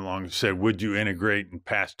Perplexity came along and said, would you integrate and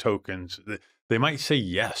pass tokens? They might say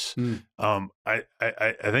yes. I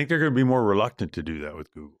think they're going to be more reluctant to do that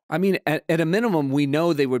with Google. I mean, at a minimum, we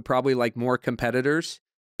know they would probably like more competitors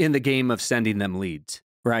in the game of sending them leads,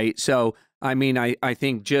 right? So, I mean, I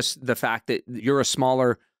think just the fact that you're a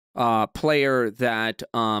smaller player, that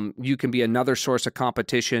you can be another source of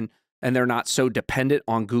competition, and they're not so dependent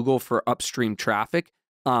on Google for upstream traffic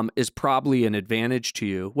is probably an advantage to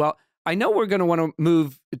you. Well, I know we're going to want to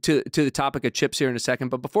move to the topic of chips here in a second,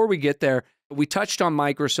 but before we get there, we touched on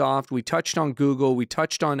Microsoft, we touched on Google, we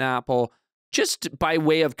touched on Apple, just by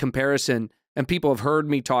way of comparison, and people have heard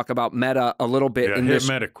me talk about Meta a little bit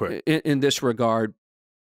in this regard.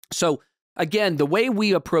 So again, the way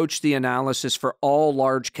we approach the analysis for all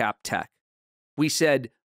large cap tech, we said,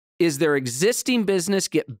 is their existing business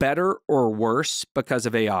get better or worse because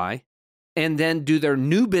of AI? And then do their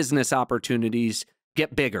new business opportunities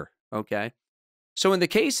get bigger? Okay. So in the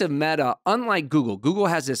case of Meta, unlike Google, Google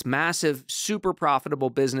has this massive, super profitable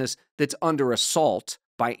business that's under assault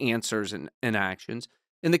by answers and actions.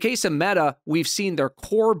 In the case of Meta, we've seen their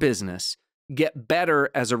core business get better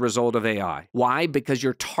as a result of AI. Why? Because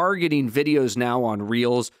you're targeting videos now on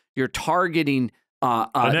Reels. You're targeting... and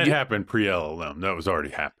that happened pre-LLM. That was already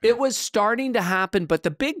happening. It was starting to happen, but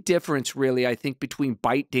the big difference really, I think, between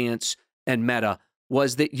ByteDance and Meta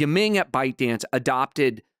was that Yiming at ByteDance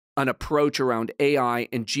adopted an approach around AI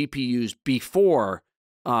and GPUs before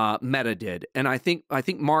Meta did. And I think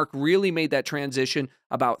Mark really made that transition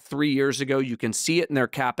about 3 years ago. You can see it in their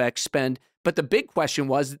CapEx spend. But the big question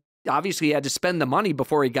was, obviously, he had to spend the money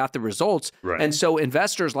before he got the results. Right. And so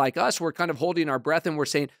investors like us were kind of holding our breath and we're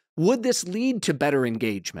saying, would this lead to better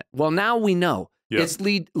engagement? Well, now we know. Yep.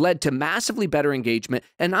 It's led to massively better engagement.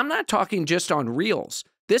 And I'm not talking just on Reels.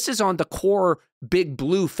 This is on the core big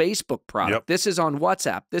blue Facebook product. Yep. This is on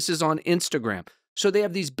WhatsApp. This is on Instagram. So they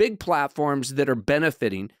have these big platforms that are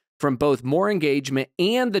benefiting from both more engagement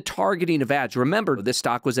and the targeting of ads. Remember, this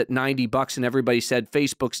stock was at $90 and everybody said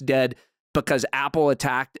Facebook's dead because Apple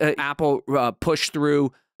pushed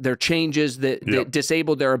through their changes that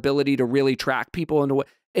disabled their ability to really track people in a way.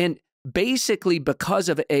 And basically, because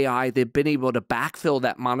of AI, they've been able to backfill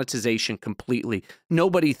that monetization completely. No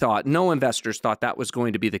investors thought that was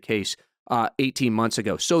going to be the case 18 months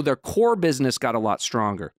ago. So their core business got a lot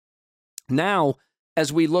stronger. Now,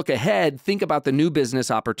 as we look ahead, think about the new business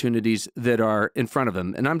opportunities that are in front of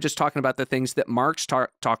them. And I'm just talking about the things that Mark's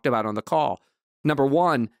talked about on the call. Number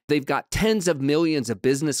one, they've got tens of millions of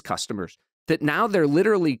business customers that now they're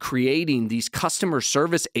literally creating these customer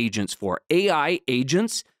service agents for AI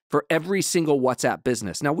agents for every single WhatsApp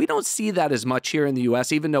business. Now, we don't see that as much here in the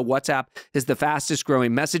US, even though WhatsApp is the fastest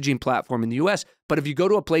growing messaging platform in the US. But if you go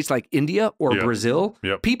to a place like India or Brazil,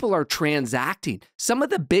 people are transacting. Some of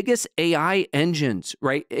the biggest AI engines,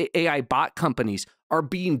 right, AI bot companies are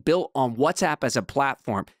being built on WhatsApp as a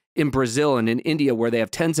platform in Brazil and in India, where they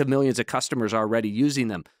have tens of millions of customers already using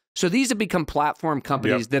them. So these have become platform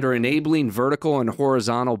companies that are enabling vertical and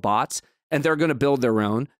horizontal bots, and they're going to build their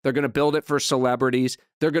own. They're going to build it for celebrities.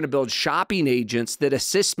 They're going to build shopping agents that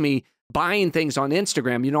assist me buying things on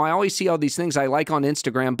Instagram. You know, I always see all these things I like on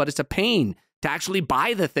Instagram, but it's a pain to actually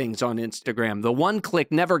buy the things on Instagram. The one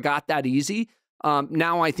click never got that easy.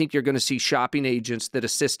 Now I think you're going to see shopping agents that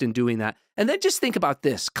assist in doing that. And then just think about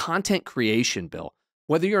this, content creation, Bill.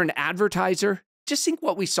 Whether you're an advertiser, just think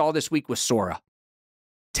what we saw this week with Sora,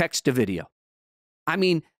 text to video. I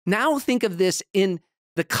mean, now think of this in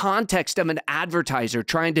the context of an advertiser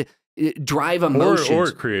trying to drive emotions. Or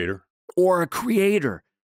a creator. Or a creator,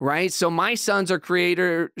 right? So my sons are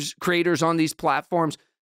creators on these platforms.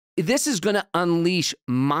 This is going to unleash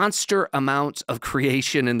monster amounts of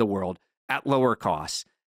creation in the world at lower costs.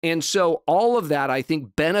 And so all of that, I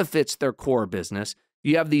think, benefits their core business.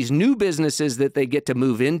 You have these new businesses that they get to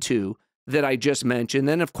move into that I just mentioned.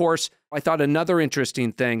 Then, of course, I thought another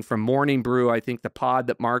interesting thing from Morning Brew, I think the pod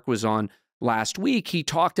that Mark was on last week, he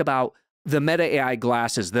talked about the Meta AI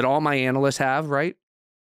glasses that all my analysts have, right?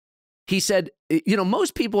 He said, you know,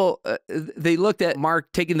 most people, they looked at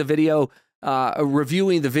Mark taking the video,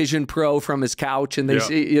 reviewing the Vision Pro from his couch, and they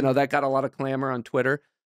see, you know, that got a lot of clamor on Twitter.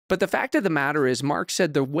 But the fact of the matter is, Mark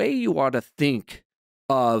said the way you ought to think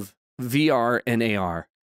of VR and AR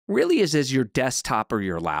really is as your desktop or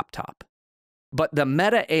your laptop. But the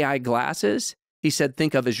Meta AI glasses, he said,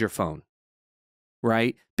 think of as your phone,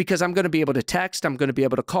 right? Because I'm going to be able to text, I'm going to be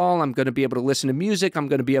able to call, I'm going to be able to listen to music, I'm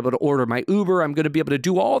going to be able to order my Uber, I'm going to be able to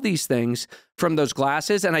do all these things from those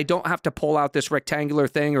glasses, and I don't have to pull out this rectangular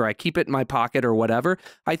thing or I keep it in my pocket or whatever.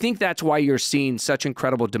 I think that's why you're seeing such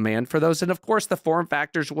incredible demand for those. And of course, the form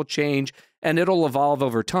factors will change and it'll evolve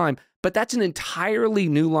over time, but that's an entirely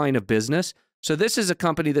new line of business. So this is a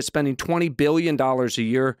company that's spending $20 billion a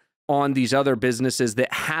year on these other businesses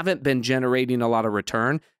that haven't been generating a lot of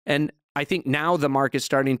return. And I think now the market's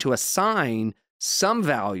starting to assign some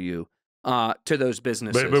value to those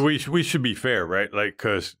businesses. But we should be fair, right? Like,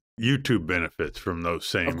 because YouTube benefits from those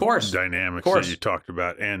same dynamics that you talked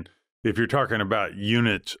about. And if you're talking about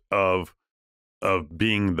units of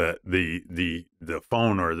being the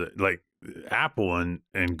phone or the, like, Apple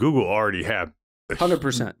and Google already have a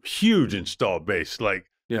 100% huge installed base, like,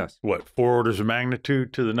 yes. What, 4 orders of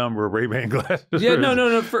magnitude to the number of Ray-Ban glasses? Yeah,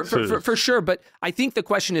 no, for sure. But I think the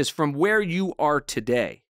question is from where you are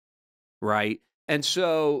today, right? And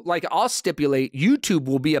so, like, I'll stipulate YouTube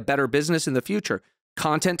will be a better business in the future.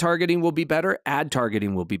 Content targeting will be better. Ad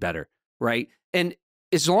targeting will be better, right? And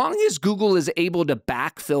as long as Google is able to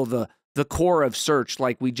backfill the core of search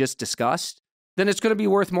like we just discussed, then it's going to be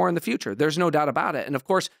worth more in the future. There's no doubt about it. And of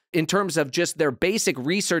course, in terms of just their basic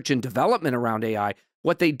research and development around AI,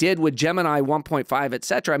 what they did with Gemini 1.5, et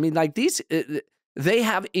cetera, I mean, like these, they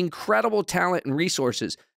have incredible talent and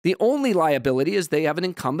resources. The only liability is they have an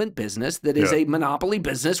incumbent business that is a monopoly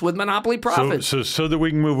business with monopoly profits. So that we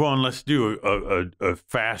can move on, let's do a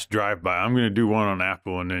fast drive-by. I'm going to do one on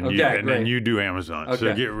Apple, and then then you do Amazon.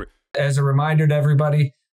 Okay. So as a reminder to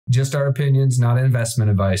everybody, just our opinions, not investment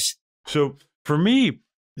advice. So for me,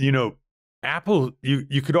 you know, Apple,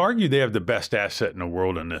 you could argue they have the best asset in the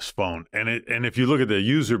world in this phone. And if you look at the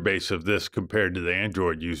user base of this compared to the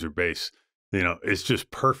Android user base, you know, it's just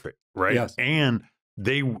perfect, right? Yes. And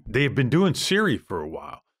they've been doing Siri for a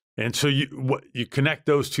while. And so you connect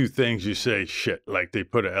those two things, you say, shit, like they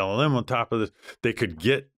put an LLM on top of this, they could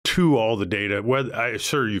get to all the data.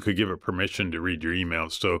 You could give it permission to read your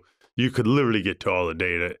emails. So you could literally get to all the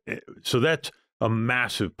data. So that's a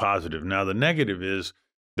massive positive. Now, the negative is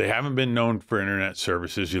they haven't been known for internet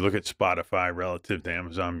services. You look at Spotify relative to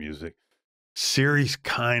Amazon Music. Siri's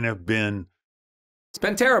kind of been... It's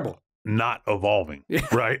been terrible. Not evolving,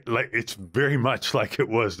 right? Like it's very much like it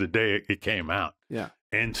was the day it came out. Yeah.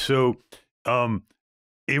 And so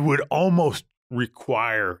it would almost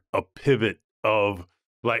require a pivot of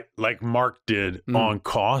like Mark did on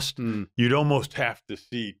cost. You'd almost have to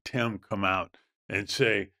see Tim come out and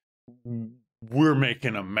say, we're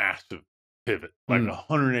making a massive pivot, like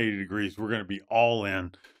 180 degrees. We're going to be all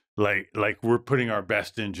in, like we're putting our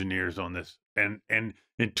best engineers on this. And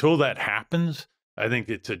until that happens, I think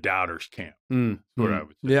it's a doubter's camp. That's what I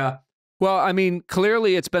would say. Yeah. Well, I mean,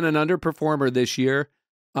 clearly it's been an underperformer this year.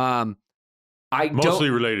 Mostly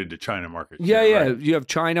related to China market. Yeah. Right? You have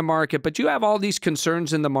China market, but you have all these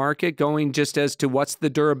concerns in the market going just as to what's the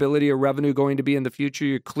durability of revenue going to be in the future.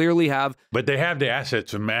 You clearly have. But they have the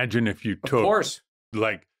assets. Imagine if you took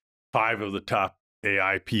like 5 of the top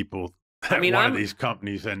AI people at one of these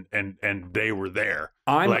companies and they were there.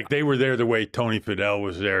 Like they were there the way Tony Fadell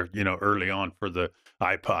was there, you know, early on for the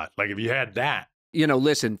iPod. Like if you had that. You know,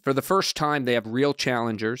 listen, for the first time, they have real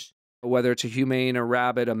challengers, whether it's a Humane, a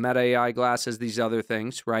Rabbit, a Meta AI glasses, these other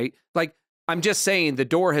things, right? Like I'm just saying the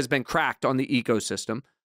door has been cracked on the ecosystem.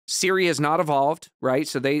 Siri has not evolved, right?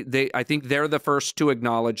 So I think they're the first to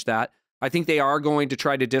acknowledge that. I think they are going to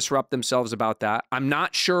try to disrupt themselves about that. I'm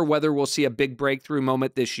not sure whether we'll see a big breakthrough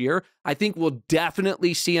moment this year. I think we'll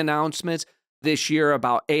definitely see announcements this year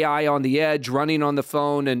about AI on the edge, running on the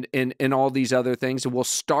phone, and all these other things. And we'll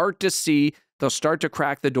start to see, they'll start to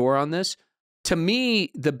crack the door on this. To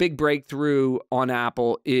me, the big breakthrough on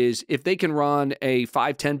Apple is if they can run a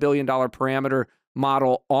 $5-10 billion parameter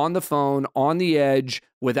model on the phone, on the edge,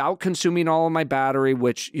 without consuming all of my battery,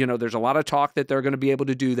 which, you know, there's a lot of talk that they're going to be able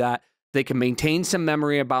to do that. They can maintain some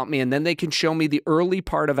memory about me, and then they can show me the early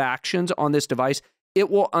part of actions on this device.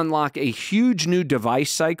 It will unlock a huge new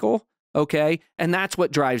device cycle, okay? And that's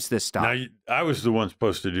what drives this stuff. Now, I was the one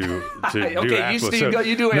supposed to do okay, Apple.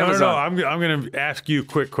 you do Amazon. No, I'm going to ask you a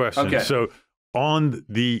quick question. Okay. So on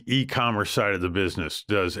the e-commerce side of the business,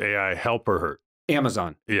 does AI help or hurt?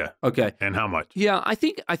 Amazon. Yeah. Okay. And how much? Yeah, I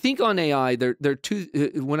think on AI, there are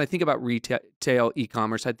two. When I think about retail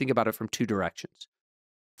e-commerce, I think about it from two directions.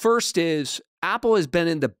 First is Apple has been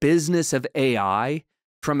in the business of AI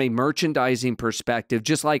from a merchandising perspective,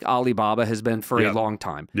 just like Alibaba has been for a long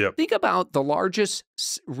time. Yep. Think about the largest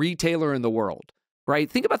retailer in the world, right?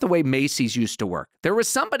 Think about the way Macy's used to work. There was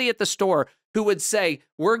somebody at the store who would say,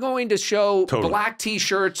 we're going to show black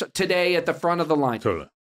T-shirts today at the front of the line. Totally.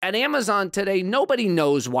 At Amazon today, nobody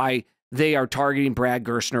knows why they are targeting Brad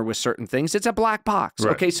Gerstner with certain things. It's a black box.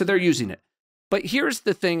 Right. Okay, so they're using it. But here's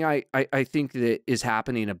the thing I think that is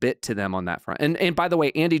happening a bit to them on that front. And by the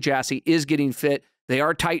way, Andy Jassy is getting fit. They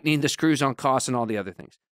are tightening the screws on costs and all the other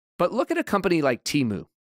things. But look at a company like Temu,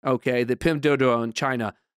 okay, that Pim Dodo in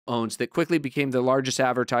China owns, that quickly became the largest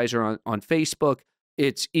advertiser on Facebook.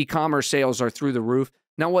 Its e-commerce sales are through the roof.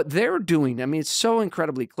 Now, what they're doing, I mean, it's so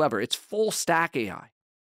incredibly clever. It's full stack AI.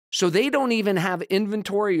 So they don't even have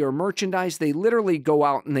inventory or merchandise. They literally go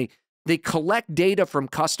out and they collect data from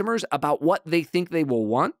customers about what they think they will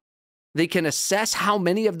want. They can assess how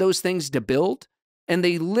many of those things to build, and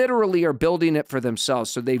they literally are building it for themselves.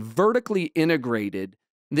 So they vertically integrated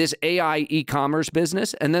this AI e-commerce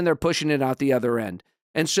business, and then they're pushing it out the other end.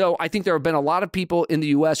 And so I think there have been a lot of people in the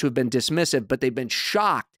U.S. who have been dismissive, but they've been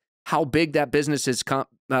shocked how big that business has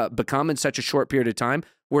become in such a short period of time.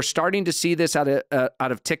 We're starting to see this out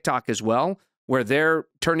of TikTok as well, where they're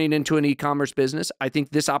turning into an e-commerce business. I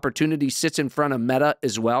think this opportunity sits in front of Meta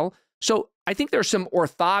as well. So I think there's some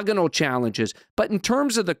orthogonal challenges, but in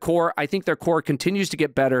terms of the core, I think their core continues to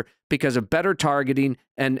get better because of better targeting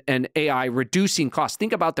and AI reducing costs.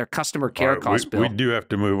 Think about their customer care cost bill. We do have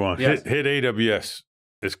to move on. Yes. Hit AWS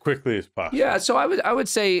as quickly as possible. Yeah, so I would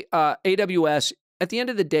say AWS, at the end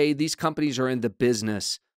of the day, these companies are in the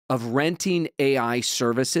business of renting AI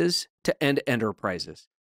services to end enterprises,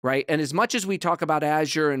 right? And as much as we talk about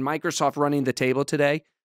Azure and Microsoft running the table today,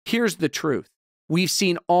 here's the truth. We've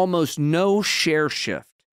seen almost no share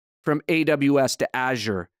shift from AWS to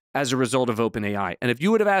Azure as a result of OpenAI. And if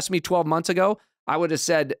you would have asked me 12 months ago, I would have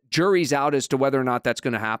said jury's out as to whether or not that's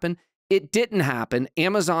going to happen. It didn't happen.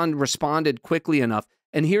 Amazon responded quickly enough.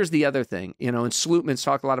 And here's the other thing, and Slootman's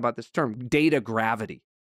talked a lot about this term, data gravity,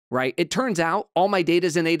 right? It turns out all my data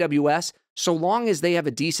is in AWS. So long as they have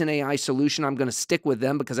a decent AI solution, I'm going to stick with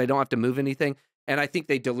them because I don't have to move anything. And I think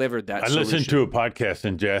they delivered that solution. I listened to a podcast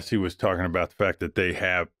and Jassy was talking about the fact that they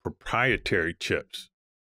have proprietary chips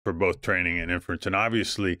for both training and inference. And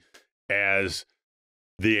obviously, as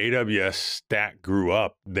the AWS stack grew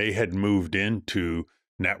up, they had moved into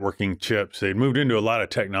networking chips. They'd moved into a lot of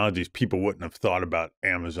technologies people wouldn't have thought about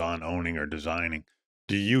Amazon owning or designing.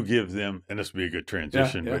 Do you give them, and this would be a good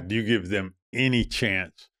transition, but do you give them any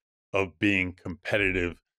chance of being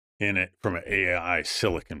competitive in it from an AI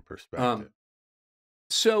silicon perspective?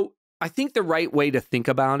 So I think the right way to think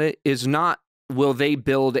about it is not, will they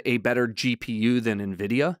build a better GPU than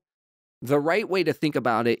NVIDIA? The right way to think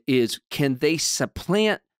about it is, can they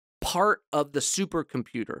supplant part of the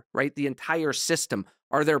supercomputer, right? The entire system.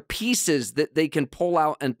 Are there pieces that they can pull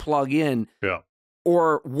out and plug in? Yeah.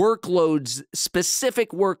 Or workloads,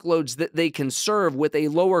 specific workloads that they can serve with a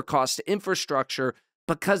lower cost infrastructure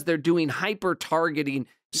because they're doing hyper targeting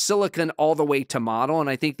silicon all the way to model? And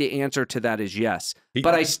I think the answer to that is yes.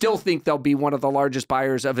 But I still think they'll be one of the largest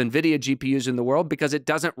buyers of NVIDIA GPUs in the world because it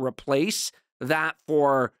doesn't replace that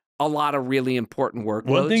for a lot of really important workloads.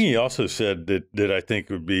 One thing he also said that I think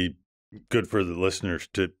would be good for the listeners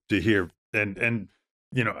to hear, and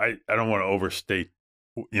I don't want to overstate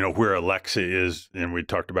where Alexa is, and we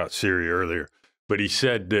talked about Siri earlier, but he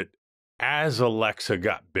said that as Alexa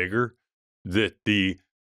got bigger, that the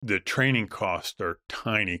training costs are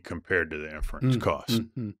tiny compared to the inference costs.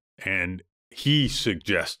 And he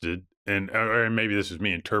suggested, or maybe this is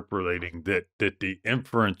me interpolating, that the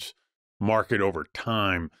inference market over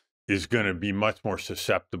time is going to be much more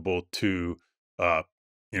susceptible to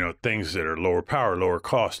things that are lower power, lower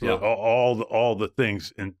cost, all the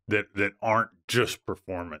things that aren't just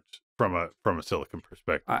performance from a silicon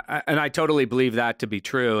perspective. And I totally believe that to be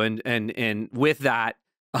true. And with that,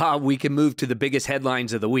 we can move to the biggest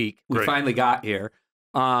headlines of the week. We finally got here,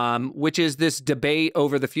 which is this debate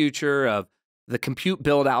over the future of the compute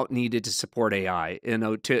build out needed to support AI.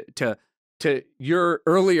 To your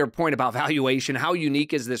earlier point about valuation, how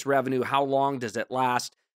unique is this revenue? How long does it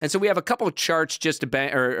last? And so we have a couple of charts just to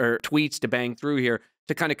bang, or tweets to bang through here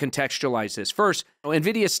to kind of contextualize this. First,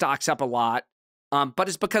 NVIDIA stock's up a lot, but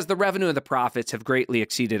it's because the revenue and the profits have greatly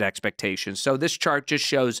exceeded expectations. So this chart just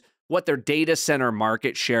shows what their data center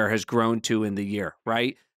market share has grown to in the year,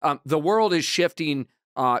 right? The world is shifting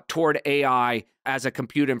toward AI as a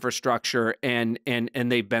compute infrastructure, and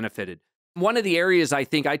they've benefited. One of the areas I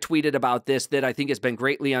think I tweeted about this that I think has been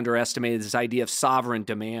greatly underestimated is this idea of sovereign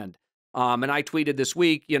demand. And I tweeted this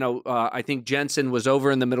week, I think Jensen was over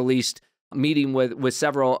in the Middle East meeting with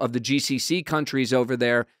several of the GCC countries over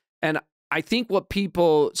there. And I think what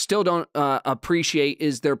people still don't appreciate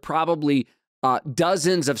is there are probably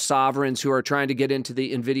dozens of sovereigns who are trying to get into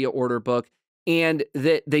the NVIDIA order book, and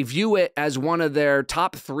that they view it as one of their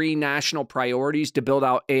top 3 national priorities to build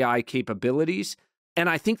out AI capabilities. And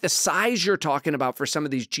I think the size you're talking about for some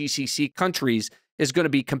of these GCC countries is going to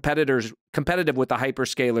be competitive with the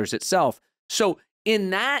hyperscalers itself. So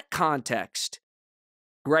in that context,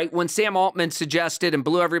 right, when Sam Altman suggested and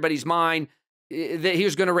blew everybody's mind that he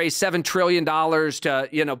was going to raise $7 trillion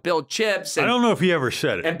to, build chips. And, I don't know if he ever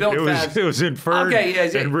said it. And build fabs. It was inferred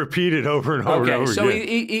and repeated over and over and over so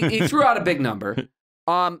again. he threw out a big number.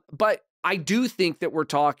 But I do think that we're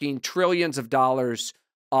talking trillions of dollars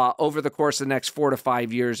over the course of the next 4 to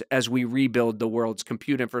 5 years as we rebuild the world's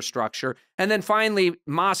compute infrastructure. And then finally,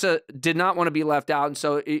 Masa did not want to be left out. And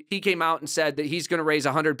so he came out and said that he's going to raise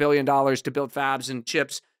 $100 billion to build fabs and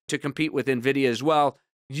chips to compete with NVIDIA as well.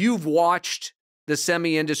 You've watched the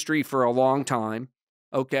semi industry for a long time,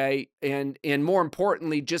 okay? And more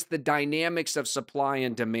importantly, just the dynamics of supply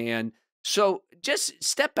and demand. So just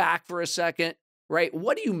step back for a second, right?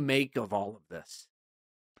 What do you make of all of this?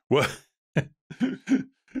 Well,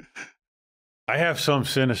 I have some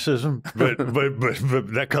cynicism, but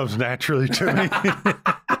that comes naturally to me.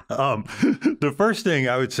 The first thing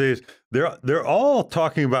I would say is they're all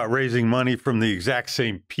talking about raising money from the exact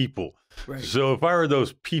same people. Right. So if I were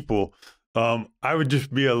those people, I would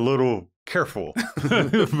just be a little careful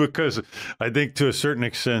because I think to a certain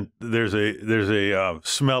extent there's a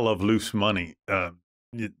smell of loose money, or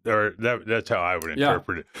that's how I would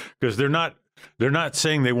interpret it, because they're not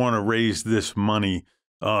saying they want to raise this money.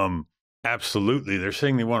 Absolutely, they're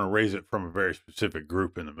saying they want to raise it from a very specific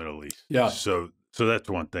group in the Middle East. Yeah. So that's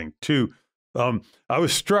one thing. Two, I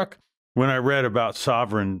was struck when I read about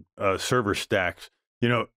sovereign server stacks.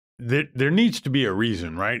 There needs to be a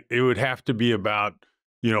reason, right? It would have to be about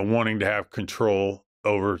wanting to have control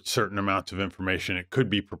over certain amounts of information. It could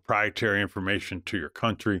be proprietary information to your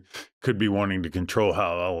country. Could be wanting to control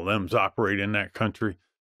how LLMs operate in that country.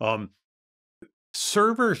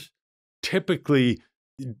 Servers typically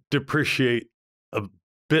depreciate a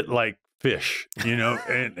bit like fish,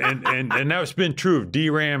 and that's been true of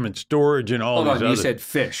DRAM and storage and all Hold these on, other. you said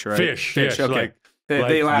fish, right? Fish, yes, okay.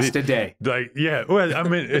 They last a day. Well, I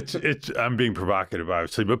mean, it's. I'm being provocative,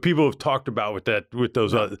 obviously, but people have talked about with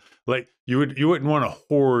those other, you wouldn't want to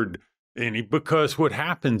hoard any, because what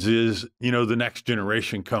happens is the next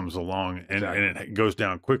generation comes along and it goes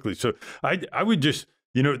down quickly. So I would just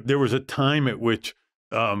there was a time at which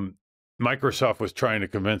Microsoft was trying to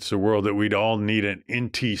convince the world that we'd all need an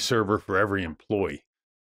NT server for every employee,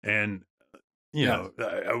 and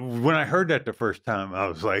when I heard that the first time, I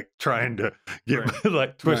was like trying to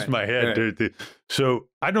twist my head. So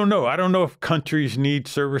I don't know. I don't know if countries need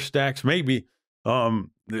server stacks. Maybe, like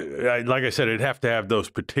I said, it'd have to have those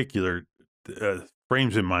particular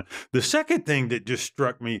frames in mind. The second thing that just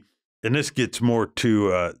struck me, and this gets more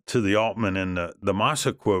to the Altman and the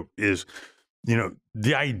Massa quote, is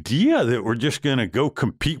the idea that we're just going to go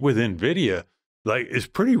compete with NVIDIA is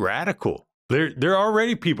pretty radical. There are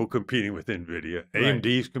already people competing with NVIDIA.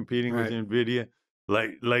 AMD's competing with NVIDIA.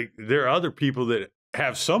 Like there are other people that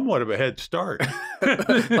have somewhat of a head start.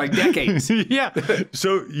 Like decades. Yeah.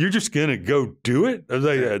 So you're just going to go do it? I was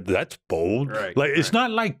like, that's bold. Right. It's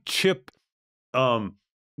not like chip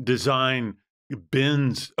design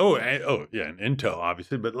bends. Oh, yeah, and Intel,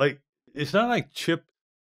 obviously. But it's not like chip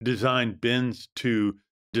design bends to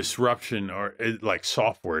disruption or like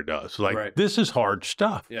software does. This is hard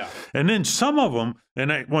stuff. Yeah. And then some of them,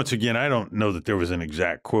 and once again, I don't know that there was an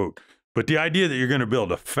exact quote, but the idea that you're going to build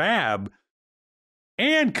a fab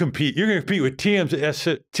and compete, you're going to compete with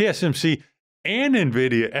TSMC and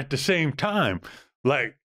NVIDIA at the same time,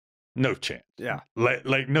 no chance. Yeah.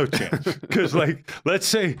 No chance. Because let's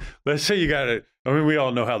say you got we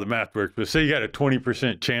all know how the math works, but say you got a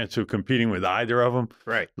 20% chance of competing with either of them.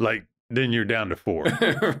 Right. Then you're down to 4,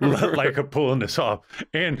 like a pulling this off.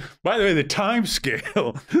 And by the way, the time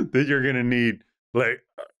scale that you're going to need,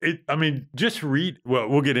 just read, well,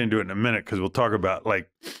 we'll get into it in a minute because we'll talk about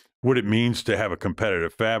what it means to have a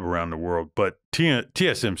competitive fab around the world. But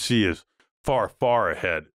TSMC is far, far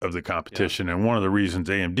ahead of the competition. Yeah. And one of the reasons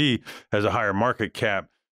AMD has a higher market cap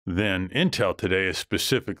than Intel today is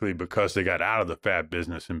specifically because they got out of the fab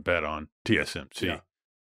business and bet on TSMC. Yeah.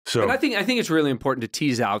 So, and I think it's really important to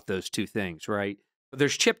tease out those two things, right?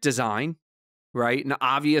 There's chip design, right? And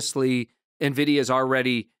obviously, NVIDIA is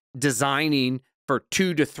already designing for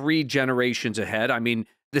 2 to 3 generations ahead. I mean,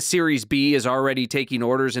 the Series B is already taking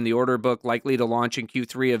orders in the order book, likely to launch in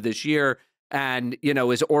Q3 of this year, and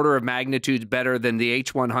is order of magnitude better than the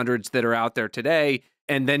H100s that are out there today.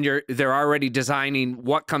 And then they're already designing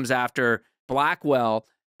what comes after Blackwell.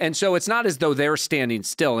 And so it's not as though they're standing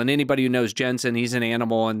still. And anybody who knows Jensen, he's an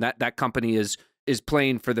animal, and that company is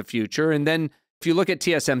playing for the future. And then if you look at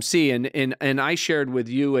TSMC, and I shared with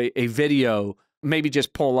you a video, maybe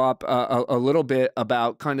just pull up a little bit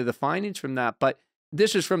about kind of the findings from that. But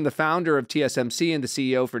this is from the founder of TSMC and the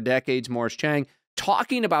CEO for decades, Morris Chang,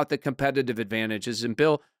 talking about the competitive advantages. And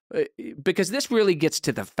Bill, because this really gets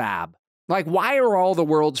to the fab. Why are all the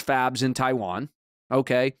world's fabs in Taiwan?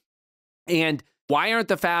 Okay. And why aren't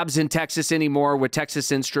the fabs in Texas anymore with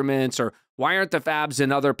Texas Instruments, or why aren't the fabs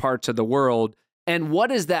in other parts of the world? And what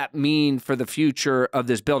does that mean for the future of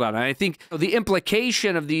this build out? And I think the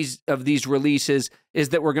implication of these releases is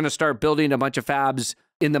that we're going to start building a bunch of fabs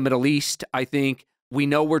in the Middle East. I think we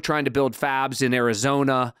know we're trying to build fabs in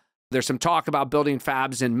Arizona. There's some talk about building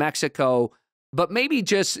fabs in Mexico, but maybe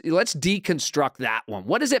just let's deconstruct that one.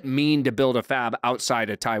 What does it mean to build a fab outside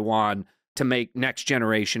of Taiwan to make next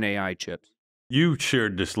generation AI chips? You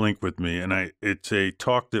shared this link with me, and it's a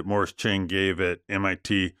talk that Morris Chang gave at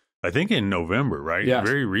MIT, I think in November, right? Yes.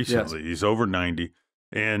 Very recently. Yes. He's over 90.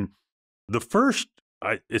 And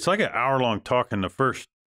it's like an hour-long talk, and the first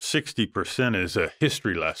 60% is a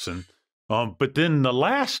history lesson But then the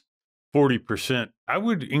last 40%, I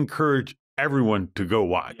would encourage everyone to go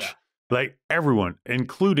watch. Yeah. Like everyone,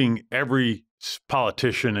 including every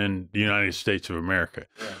politician in the United States of America.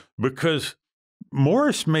 Yeah. Because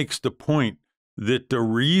Morris makes the point that the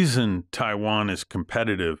reason Taiwan is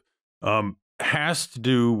competitive has to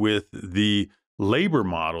do with the labor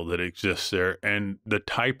model that exists there and the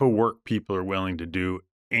type of work people are willing to do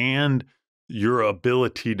and your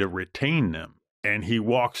ability to retain them. And he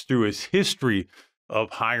walks through his history of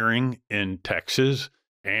hiring in Texas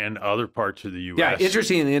and other parts of the U.S. Yeah,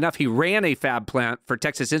 interestingly enough, he ran a fab plant for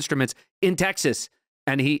Texas Instruments in Texas,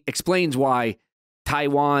 and he explains why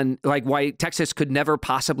Taiwan, like why Texas could never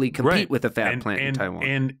possibly compete with a fab plant in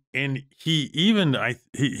Taiwan. And he even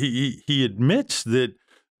he admits that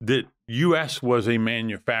U.S. was a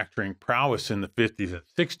manufacturing prowess in the 50s and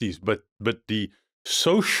 60s, but the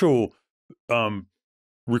social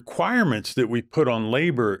requirements that we put on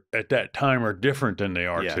labor at that time are different than they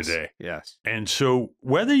are today. Yes. And so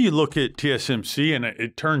whether you look at TSMC, and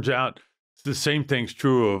it turns out the same thing's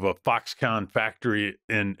true of a Foxconn factory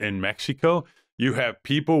in Mexico, you have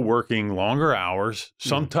people working longer hours,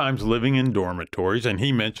 sometimes living in dormitories, and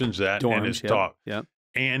he mentions that in his talk. Yep.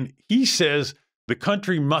 And he says the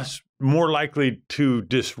country must more likely to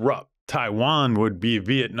disrupt Taiwan would be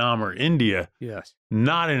Vietnam or India, Yes.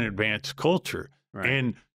 not an advanced culture. Right.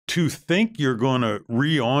 And to think you're going to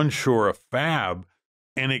re-onshore a fab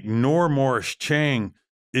and ignore Morris Chang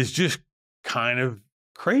is just kind of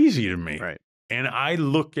crazy to me. Right. And I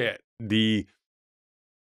look at the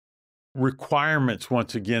requirements,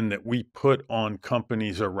 once again, that we put on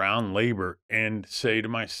companies around labor and say to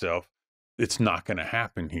myself, it's not going to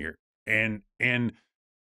happen here. And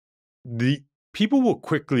the people will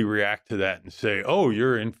quickly react to that and say, oh,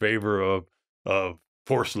 you're in favor of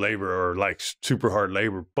forced labor or like super hard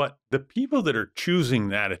labor. But the people that are choosing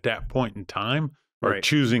that at that point in time are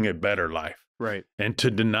choosing a better life. Right. And to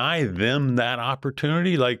deny them that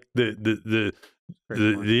opportunity, like the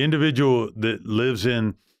individual that lives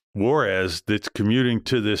in Juarez that's commuting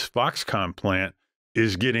to this Foxconn plant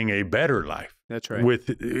is getting a better life. That's right.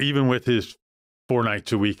 Even with his 4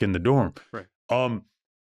 nights a week in the dorm. Right.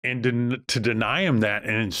 And to deny him that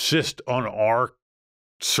and insist on our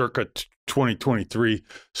circa 2023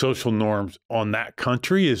 social norms on that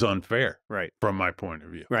country is unfair. Right. From my point of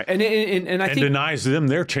view. Right. And I think denies them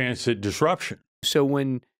their chance at disruption. So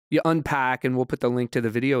when you unpack, and we'll put the link to the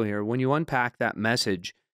video here, when you unpack that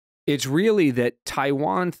message, it's really that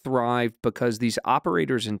Taiwan thrived because these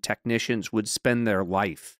operators and technicians would spend their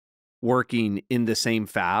life working in the same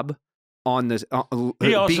fab on this,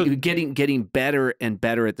 getting better and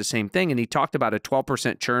better at the same thing. And he talked about a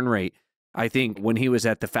 12% churn rate, I think, when he was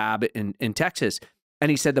at the fab in Texas. And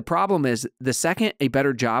he said the problem is the second a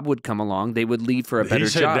better job would come along, they would leave for a better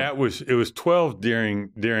job. He said it was 12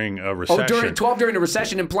 during a recession. Oh, 12 during a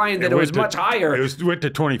recession, implying that it was much higher. It went to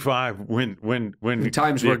 25 when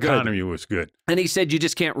the economy was good. And he said you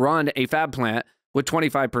just can't run a fab plant with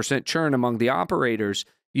 25% churn among the operators.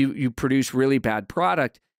 You produce really bad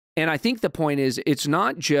product. And I think the point is it's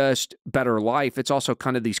not just better life, it's also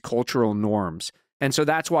kind of these cultural norms. And so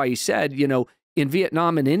that's why he said, in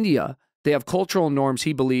Vietnam and India, they have cultural norms,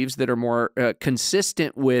 he believes, that are more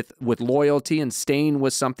consistent with loyalty and staying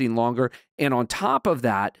with something longer. And on top of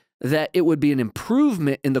that, that it would be an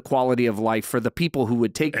improvement in the quality of life for the people who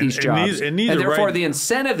would take these jobs. And therefore, the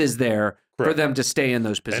incentive is there for them to stay in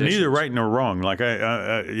those positions. And neither right nor wrong. Like,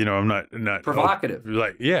 I'm not provocative.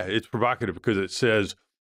 It's provocative because it says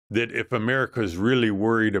that if America is really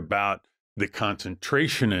worried about the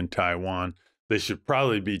concentration in Taiwan, they should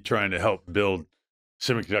probably be trying to help build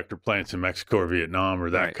semiconductor plants in Mexico or Vietnam or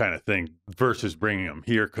that kind of thing versus bringing them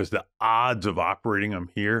here, because the odds of operating them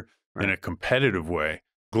here in a competitive way,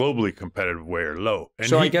 globally competitive way, are low.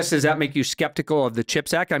 And I guess, does that make you skeptical of the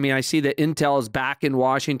CHIPS Act? I mean, I see that Intel is back in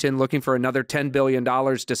Washington looking for another $10 billion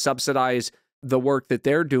to subsidize the work that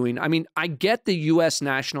they're doing. I mean, I get the U.S.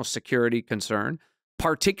 national security concern,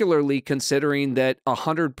 particularly considering that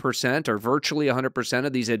 100% or virtually 100%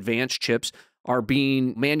 of these advanced chips are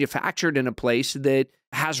being manufactured in a place that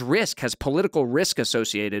has political risk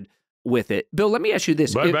associated with it. Bill, let me ask you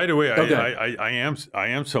this. By the way, I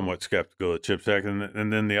am somewhat skeptical of CHIPS Act.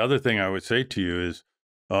 And then the other thing I would say to you is,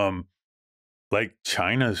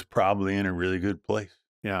 China's probably in a really good place.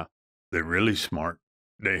 Yeah. They're really smart.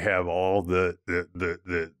 They have all the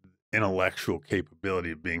intellectual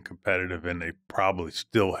capability of being competitive, and they probably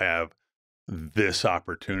still have this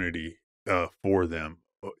opportunity for them,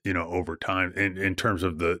 over time in terms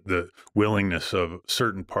of the willingness of a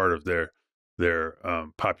certain part of their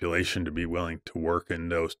population to be willing to work in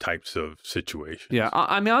those types of situations. Yeah,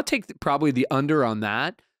 I mean, I'll take probably the under on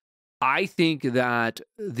that. I think that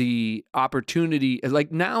the opportunity,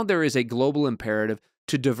 like now there is a global imperative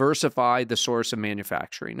to diversify the source of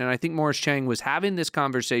manufacturing. And I think Morris Chang was having this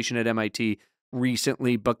conversation at MIT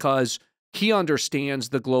recently because he understands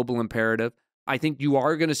the global imperative. I think you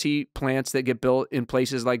are going to see plants that get built in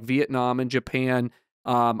places like Vietnam and Japan.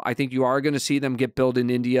 I think you are going to see them get built in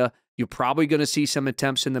India. You're probably going to see some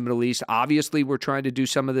attempts in the Middle East. Obviously, we're trying to do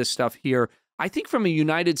some of this stuff here. I think from a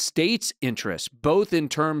United States interest, both in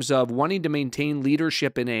terms of wanting to maintain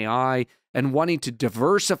leadership in AI and wanting to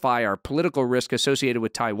diversify our political risk associated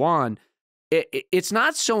with Taiwan, it's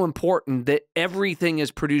not so important that everything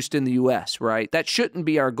is produced in the U.S., right? That shouldn't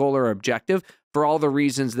be our goal or objective for all the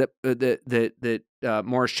reasons that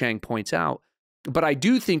Morris Chang points out. But I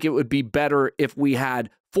do think it would be better if we had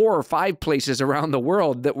 4 or 5 places around the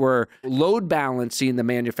world that were load balancing the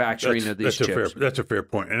manufacturing of these chips. That's a fair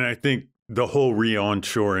point. And I think the whole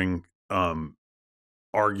re-onshoring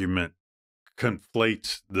argument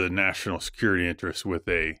conflates the national security interest with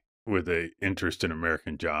a interest in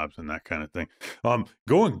American jobs and that kind of thing.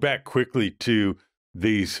 Going back quickly to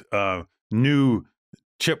these new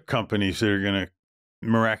chip companies that are going to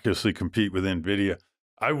miraculously compete with NVIDIA,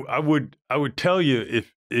 I would tell you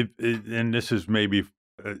if and this is maybe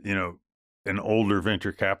an older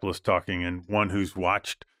venture capitalist talking and one who's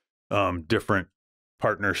watched different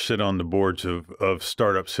partners sit on the boards of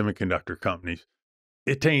startup semiconductor companies.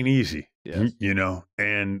 It ain't easy, yes.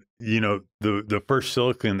 And the first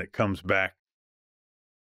silicon that comes back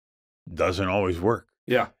doesn't always work.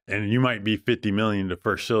 Yeah. And you might be 50 million to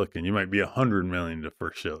first silicon. You might be 100 million to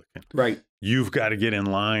first silicon. Right. You've got to get in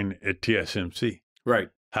line at TSMC. Right.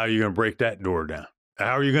 How are you going to break that door down?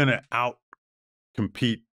 How are you going to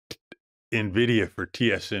out-compete NVIDIA for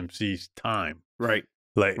TSMC's time? Right.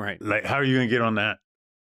 Like how are you going to get on that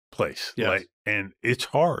place? Yes. And it's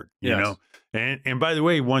hard, you Yes. know? And by the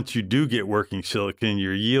way, once you do get working silicon,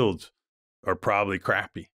 your yields are probably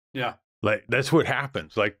crappy. Yeah. Like that's what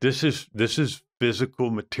happens. Like this is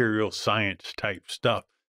physical material science type stuff.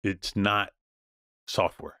 It's not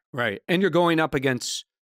software. Right. And you're going up against,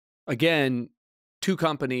 again, 2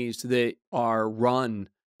 companies that are run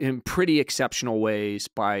in pretty exceptional ways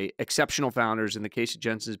by exceptional founders. In the case of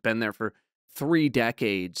Jensen's been there for 3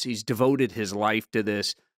 decades. He's devoted his life to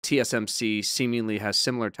this. TSMC seemingly has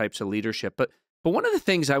similar types of leadership. But one of the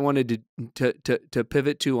things I wanted to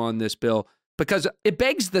pivot to on this, Bill, because it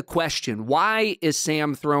begs the question, why is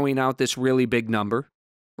Sam throwing out this really big number,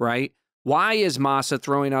 right? Why is Masa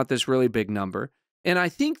throwing out this really big number? And I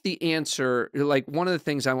think the answer, like one of the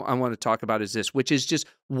things I want to talk about is this, which is just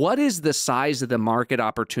what is the size of the market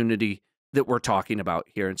opportunity that we're talking about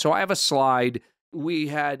here? And so I have a slide. We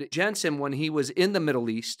had Jensen when he was in the Middle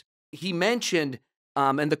East. He mentioned,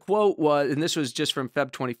 and the quote was, and this was just from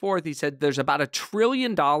Feb 24th, he said, there's about $1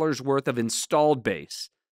 trillion worth of installed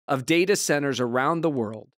base of data centers around the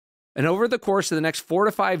world. And over the course of the next 4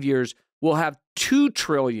 to 5 years, we'll have 2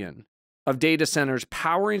 trillion of data centers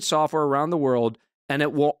powering software around the world, and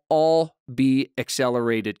it will all be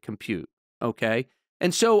accelerated compute, okay?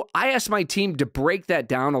 And so I asked my team to break that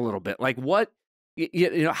down a little bit. Like what,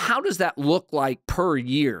 how does that look like per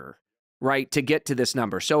year, right, to get to this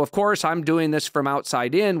number? So, of course, I'm doing this from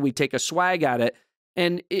outside in. We take a swag at it,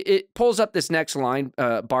 and it pulls up this next line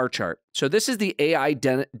bar chart. So this is the AI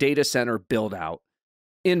data center build out.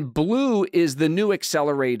 In blue is the new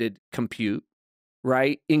accelerated compute,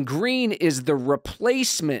 right? In green is the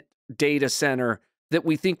replacement data center that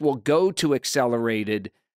we think will go to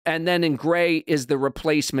accelerated. And then in gray is the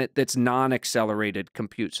replacement that's non-accelerated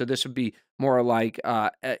compute. So this would be more like,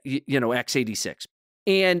 x86.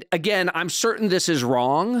 And again, I'm certain this is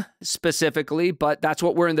wrong specifically, but that's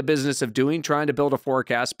what we're in the business of doing, trying to build a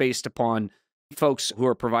forecast based upon folks who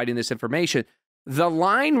are providing this information. The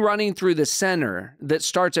line running through the center that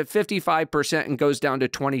starts at 55% and goes down to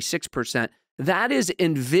 26%, that is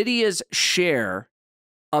NVIDIA's share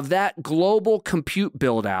of that global compute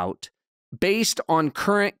build out based on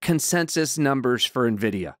current consensus numbers for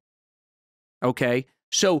NVIDIA. Okay,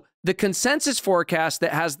 so the consensus forecast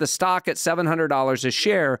that has the stock at $700 a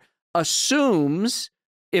share assumes,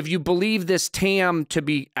 if you believe this TAM to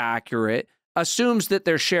be accurate, assumes that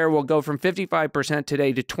their share will go from 55%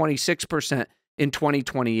 today to 26% in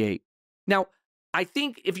 2028. Now, I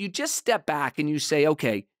think if you just step back and you say,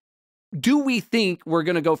 okay, do we think we're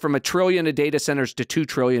going to go from $1 trillion of data centers to $2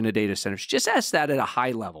 trillion of data centers? Just ask that at a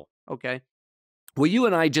high level, okay? Well, you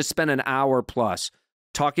and I just spent an hour plus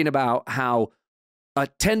talking about how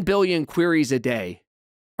 10 billion queries a day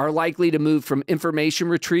are likely to move from information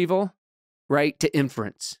retrieval, right, to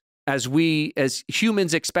inference, as we as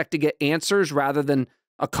humans expect to get answers rather than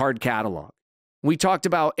a card catalog. We talked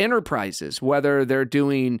about enterprises, whether they're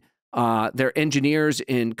doing their engineers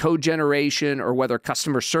in code generation, or whether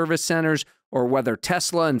customer service centers, or whether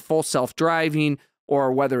Tesla and full self-driving,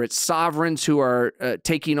 or whether it's sovereigns who are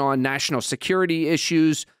taking on national security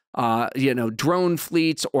issues, drone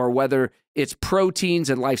fleets, or whether it's proteins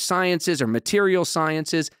and life sciences or material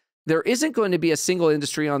sciences. There isn't going to be a single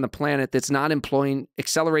industry on the planet that's not employing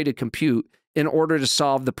accelerated compute in order to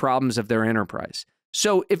solve the problems of their enterprise.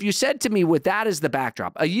 So if you said to me, with that as the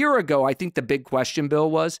backdrop, a year ago, I think the big question, Bill,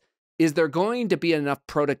 was, is there going to be enough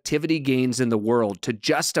productivity gains in the world to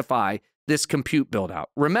justify this compute build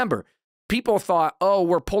out? Remember, people thought, oh,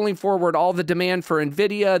 we're pulling forward all the demand for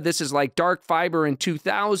NVIDIA. This is like dark fiber in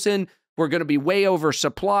 2000. We're going to be way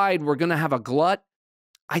oversupplied. We're going to have a glut.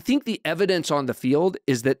 I think the evidence on the field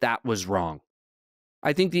is that that was wrong.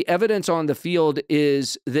 I think the evidence on the field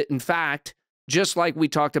is that, in fact, just like we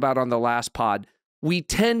talked about on the last pod, we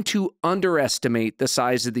tend to underestimate the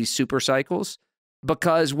size of these super cycles,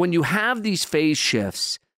 because when you have these phase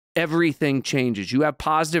shifts, everything changes. You have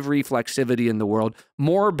positive reflexivity in the world.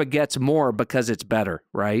 More begets more because it's better,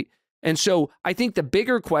 right? And so I think the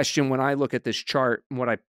bigger question when I look at this chart and what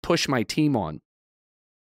I push my team on,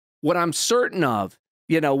 what I'm certain of,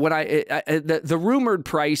 when the rumored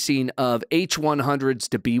pricing of H100s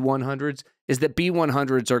to B100s is that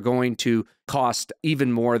B100s are going to cost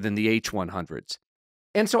even more than the H100s.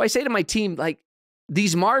 And so I say to my team, like,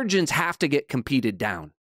 these margins have to get competed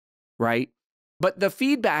down, right? But the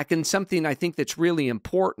feedback, and something I think that's really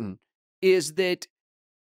important, is that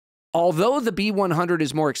although the B100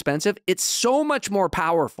 is more expensive, it's so much more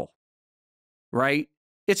powerful, right?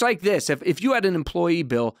 It's like this. If you had an employee,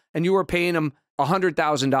 Bill, and you were paying him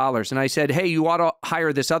 $100,000, and I said, hey, you ought to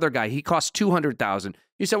hire this other guy. He costs $200,000.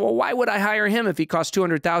 You said, well, why would I hire him if he costs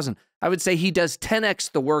 $200,000? I would say he does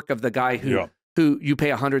 10x the work of the guy who you pay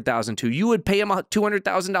 $100,000 to. You would pay him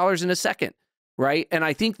 $200,000 in a second, right? And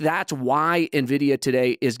I think that's why NVIDIA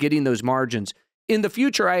today is getting those margins. In the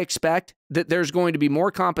future, I expect that there's going to be more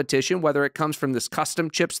competition, whether it comes from this custom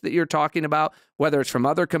chips that you're talking about, whether it's from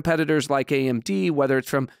other competitors like AMD, whether it's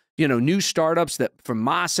from new startups that from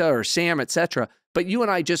Masa or SAM, et cetera. But you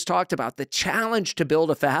and I just talked about the challenge to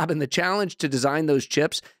build a fab and the challenge to design those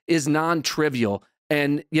chips is non-trivial.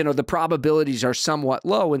 And, the probabilities are somewhat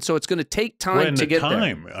low. And so it's going to take time to get there.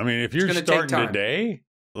 I mean, if you're starting today,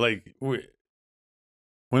 like,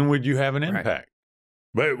 when would you have an impact? Right.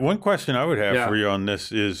 But one question I would have for you on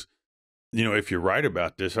this is, if you're right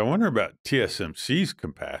about this, I wonder about TSMC's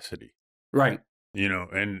capacity. Right.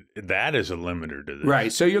 And that is a limiter to this.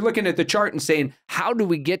 Right. So you're looking at the chart and saying, how do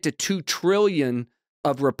we get to 2 trillion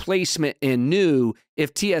of replacement in new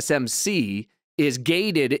if TSMC is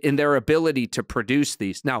gated in their ability to produce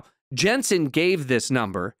these? Now, Jensen gave this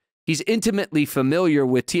number. He's intimately familiar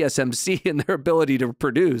with TSMC and their ability to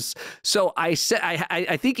produce. So I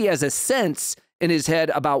think he has a sense in his head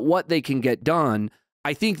about what they can get done.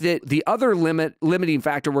 I think that the other limiting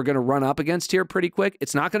factor we're going to run up against here pretty quick,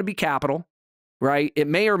 it's not going to be capital. Right? It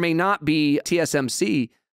may or may not be TSMC,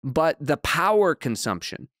 but the power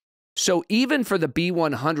consumption. So even for the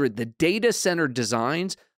B100, the data center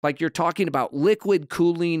designs, like you're talking about liquid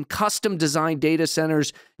cooling, custom designed data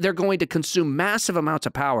centers, they're going to consume massive amounts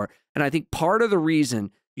of power. And I think part of the reason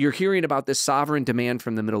you're hearing about this sovereign demand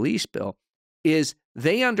from the Middle East, Bill, is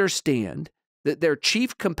they understand that their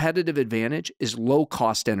chief competitive advantage is low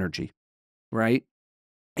cost energy, right?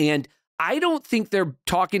 And I don't think they're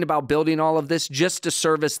talking about building all of this just to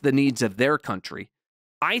service the needs of their country.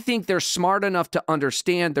 I think they're smart enough to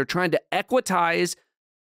understand they're trying to equitize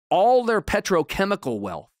all their petrochemical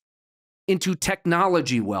wealth into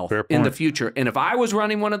technology wealth in the future. And if I was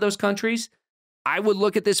running one of those countries, I would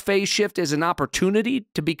look at this phase shift as an opportunity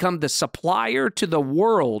to become the supplier to the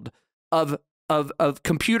world of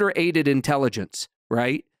computer-aided intelligence,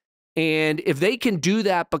 right? And if they can do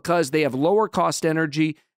that because they have lower cost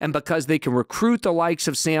energy, and because they can recruit the likes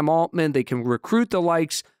of Sam Altman, they can recruit the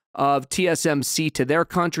likes of TSMC to their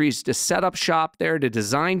countries to set up shop there, to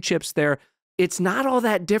design chips there, it's not all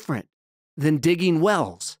that different than digging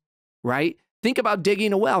wells, right? Think about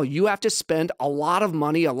digging a well. You have to spend a lot of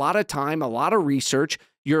money, a lot of time, a lot of research.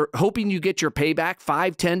 You're hoping you get your payback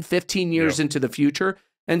 5, 10, 15 years into the future.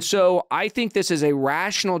 And so I think this is a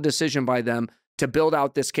rational decision by them to build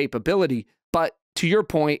out this capability. But to your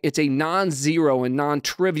point, it's a non-zero and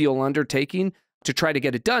non-trivial undertaking to try to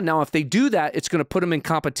get it done. Now, if they do that, it's going to put them in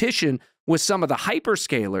competition with some of the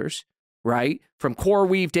hyperscalers, right? From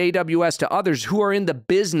CoreWeave to AWS to others who are in the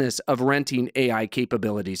business of renting AI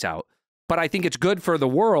capabilities out. but I think it's good for the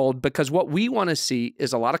world because what we want to see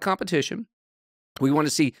is a lot of competition. We want to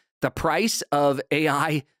see the price of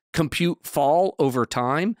AI compute fall over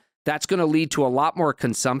time. That's going to lead to a lot more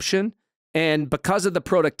consumption. And because of the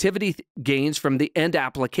productivity gains from the end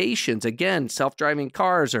applications, again, self-driving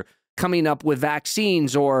cars or coming up with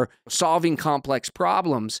vaccines or solving complex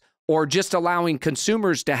problems or just allowing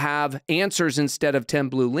consumers to have answers instead of 10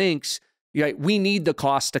 blue links, we need the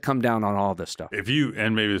cost to come down on all this stuff.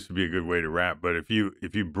 And maybe this would be a good way to wrap, but if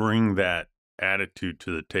you bring that attitude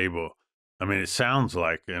to the table, I mean, it sounds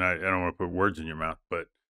like, and I don't want to put words in your mouth, but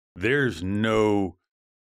there's no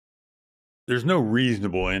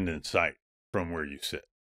reasonable end in sight from where you sit,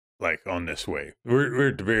 like on this wave. We're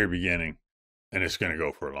at the very beginning, and it's going to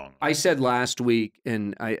go for a long time. I said last week,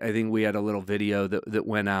 and I think we had a little video that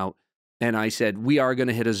went out, and I said, we are going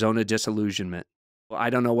to hit a zone of disillusionment. Well, I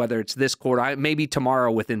don't know whether it's this quarter, maybe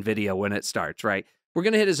tomorrow with NVIDIA when it starts, right? We're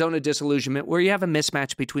going to hit a zone of disillusionment where you have a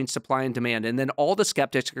mismatch between supply and demand. And then all the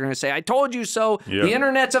skeptics are going to say, I told you so. Yep. The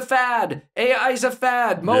internet's a fad. AI's a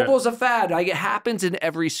fad. Mobile's a fad. Like, it happens in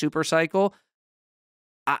every super cycle.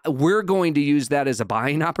 We're going to use that as a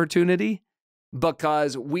buying opportunity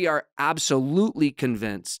because we are absolutely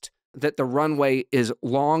convinced that the runway is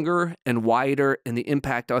longer and wider and the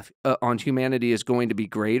impact on humanity is going to be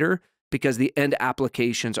greater because the end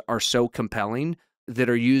applications are so compelling that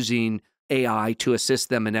are using AI to assist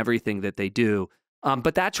them in everything that they do.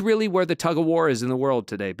 But that's really where the tug of war is in the world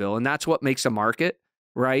today, Bill. And that's what makes a market,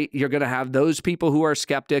 right? You're going to have those people who are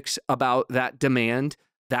skeptics about that demand.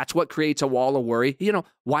 That's what creates a wall of worry. You know,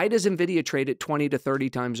 why does NVIDIA trade at 20 to 30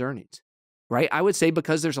 times earnings, right? I would say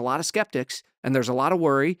because there's a lot of skeptics and there's a lot of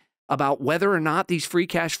worry about whether or not these free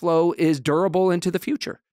cash flow is durable into the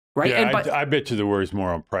future, right? Yeah, and I bet you the worry's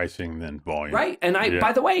more on pricing than volume. Right. And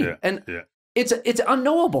by the way, it's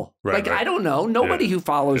unknowable. Right, I don't know. Nobody who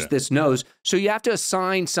follows this knows. So you have to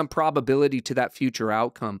assign some probability to that future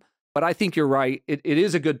outcome. But I think you're right. It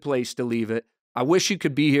is a good place to leave it. I wish you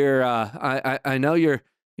could be here. I know you're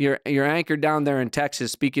anchored down there in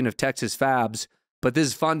Texas. Speaking of Texas Fabs, but this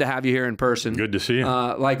is fun to have you here in person. Good to see you.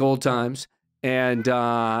 Like old times. And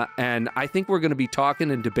I think we're going to be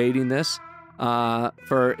talking and debating this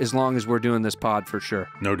for as long as we're doing this pod for sure.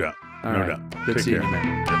 No doubt. All no right. doubt. Good seeing you,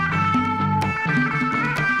 man.